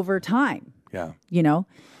over time. Yeah. You know?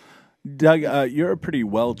 Doug, you're a pretty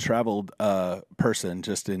well-traveled person.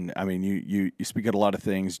 You speak at a lot of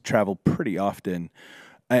things, travel pretty often.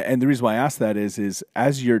 And the reason why I ask that is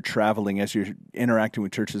as you're traveling, as you're interacting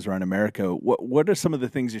with churches around America, what are some of the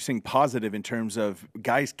things you're seeing positive in terms of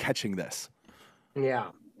guys catching this?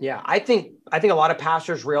 Yeah. I think a lot of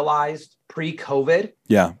pastors realized pre-COVID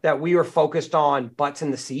that we were focused on butts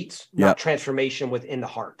in the seats, not transformation within the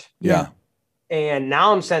heart. Yeah. And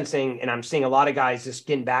now I'm sensing, and I'm seeing a lot of guys just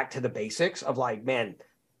getting back to the basics of like, man,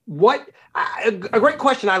 a great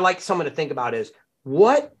question I like someone to think about is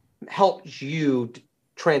what helps you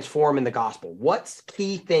transform in the gospel? What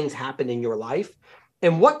key things happened in your life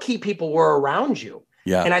and what key people were around you?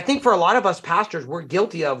 Yeah. And I think for a lot of us pastors,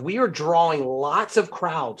 we are drawing lots of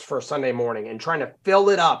crowds for a Sunday morning and trying to fill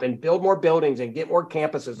it up and build more buildings and get more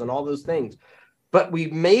campuses and all those things. But we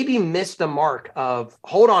maybe missed the mark of,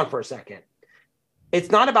 hold on for a second. It's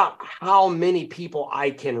not about how many people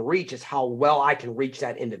I can reach, it's how well I can reach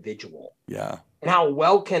that individual. Yeah. And how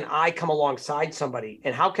well can I come alongside somebody?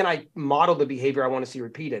 And how can I model the behavior I want to see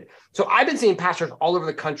repeated? So I've been seeing pastors all over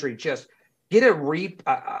the country just get a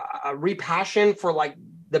repassion for like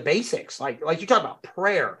the basics. Like you talk about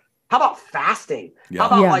prayer. How about fasting? Yeah.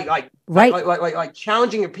 How about like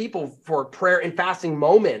challenging your people for prayer and fasting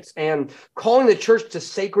moments and calling the church to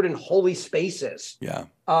sacred and holy spaces? Yeah.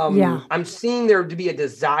 I'm seeing there to be a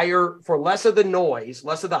desire for less of the noise,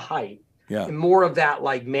 less of the hype. Yeah. And more of that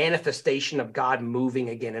like manifestation of God moving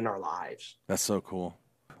again in our lives. That's so cool.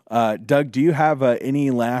 Doug, do you have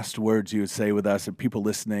any last words you would say with us, or people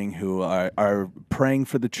listening who are praying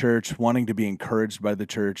for the church, wanting to be encouraged by the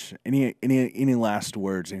church? Any last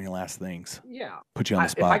words, any last things? Yeah. Put you on the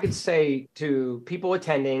spot. If I could say to people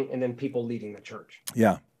attending and then people leading the church.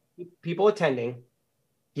 Yeah. People attending,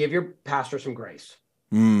 give your pastor some grace.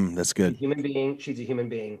 That's good. She's a human being. She's a human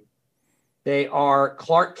being. They are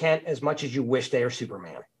Clark Kent as much as you wish they are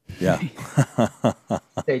Superman. Yeah.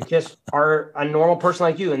 They just are a normal person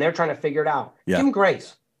like you, and they're trying to figure it out. Yeah. Give them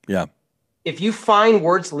grace. Yeah. If you find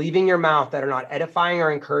words leaving your mouth that are not edifying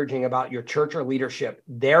or encouraging about your church or leadership,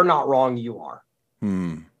 they're not wrong. You are.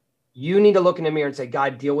 You need to look in the mirror and say,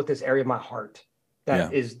 God, deal with this area of my heart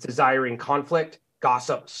that is desiring conflict,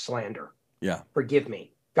 gossip, slander. Yeah. Forgive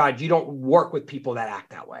me. God, you don't work with people that act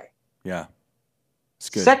that way. Yeah. It's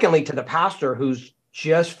good. Secondly, to the pastor who's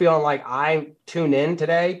just feeling like I tuned in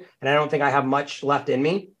today and I don't think I have much left in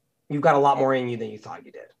me, you've got a lot more in you than you thought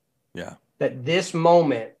you did. Yeah. That this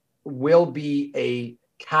moment will be a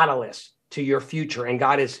catalyst to your future. And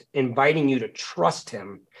God is inviting you to trust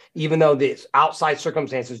him, even though these outside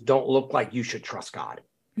circumstances don't look like you should trust God.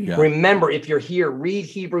 Yeah. Remember, if you're here, read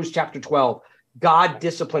Hebrews chapter 12. God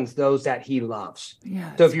disciplines those that he loves.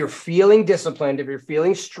 Yes. So if you're feeling disciplined, if you're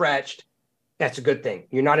feeling stretched, that's a good thing.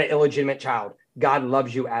 You're not an illegitimate child. God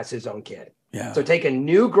loves you as his own kid. Yeah. So take a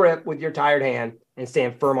new grip with your tired hand and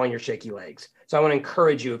stand firm on your shaky legs. So I want to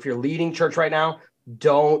encourage you, if you're leading church right now,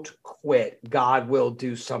 don't quit. God will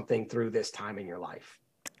do something through this time in your life.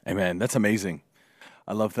 Amen. That's amazing.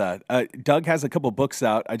 I love that. Doug has a couple books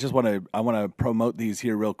out. I want to promote these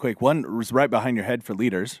here real quick. One was right behind your head for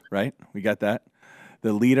leaders, right? We got that.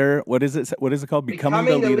 The Leader. What is it? What is it called? Becoming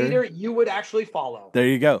the leader you would actually follow. There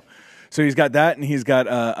you go. So he's got that, and he's got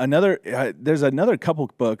another. There's another couple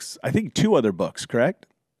books. I think 2 other books. Correct?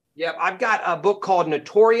 Yep, I've got a book called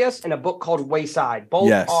Notorious and a book called Wayside.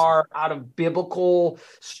 Both are out of biblical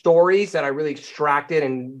stories that I really extracted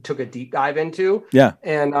and took a deep dive into. Yeah.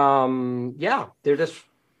 And they're just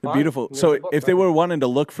fun. Beautiful. So if they were wanting to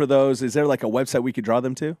look for those, is there like a website we could draw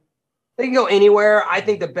them to? They can go anywhere. I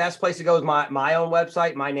think the best place to go is my own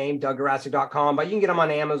website, my name, DougGarasic.com. But you can get them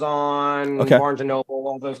on Amazon, Barnes & Noble,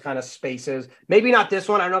 all those kind of spaces. Maybe not this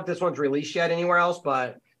one. I don't know if this one's released yet anywhere else,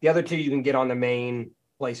 but the other 2 you can get on the main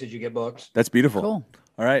places you get books. That's beautiful. Cool.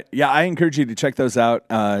 All right. Yeah, I encourage you to check those out.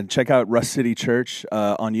 Check out Rust City Church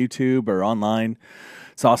on YouTube or online.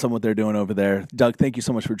 It's awesome what they're doing over there. Doug, thank you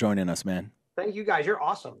so much for joining us, man. Thank you, guys. You're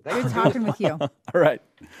awesome. Good talking with you. All right.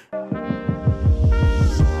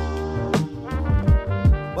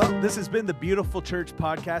 Well, this has been the Beautiful Church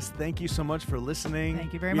Podcast. Thank you so much for listening.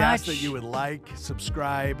 Thank you very much. much. We ask that you would like,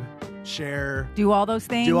 subscribe, share, do all those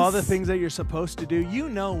things. Do all the things that you're supposed to do. You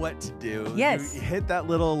know what to do. Yes. You hit that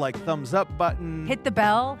little like thumbs up button. Hit the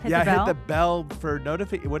bell. Hit the bell for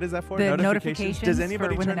notification. What is that for? The notifications. Does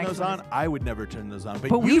anybody turn those on? I would never turn those on,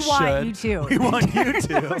 but we want you to. We want you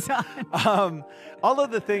to. All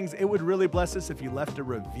of the things, it would really bless us if you left a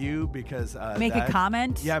review because make a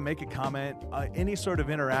comment. Yeah, make a comment. Any sort of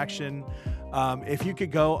interaction. If you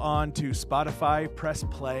could go on to Spotify, press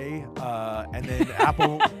play, and then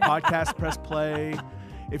Apple Podcast, press play.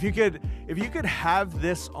 If you could have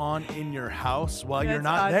this on in your house while you're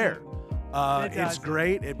not there. It's awesome.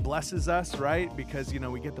 Great. It blesses us, right? Because,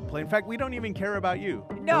 we get to play. In fact, we don't even care about you.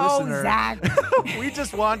 No, Zach. We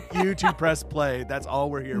just want you to press play. That's all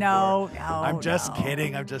we're here for. No, I'm just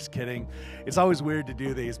kidding. It's always weird to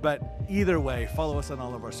do these. But either way, follow us on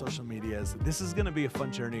all of our social medias. This is going to be a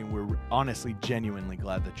fun journey, and we're honestly, genuinely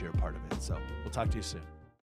glad that you're a part of it. So we'll talk to you soon.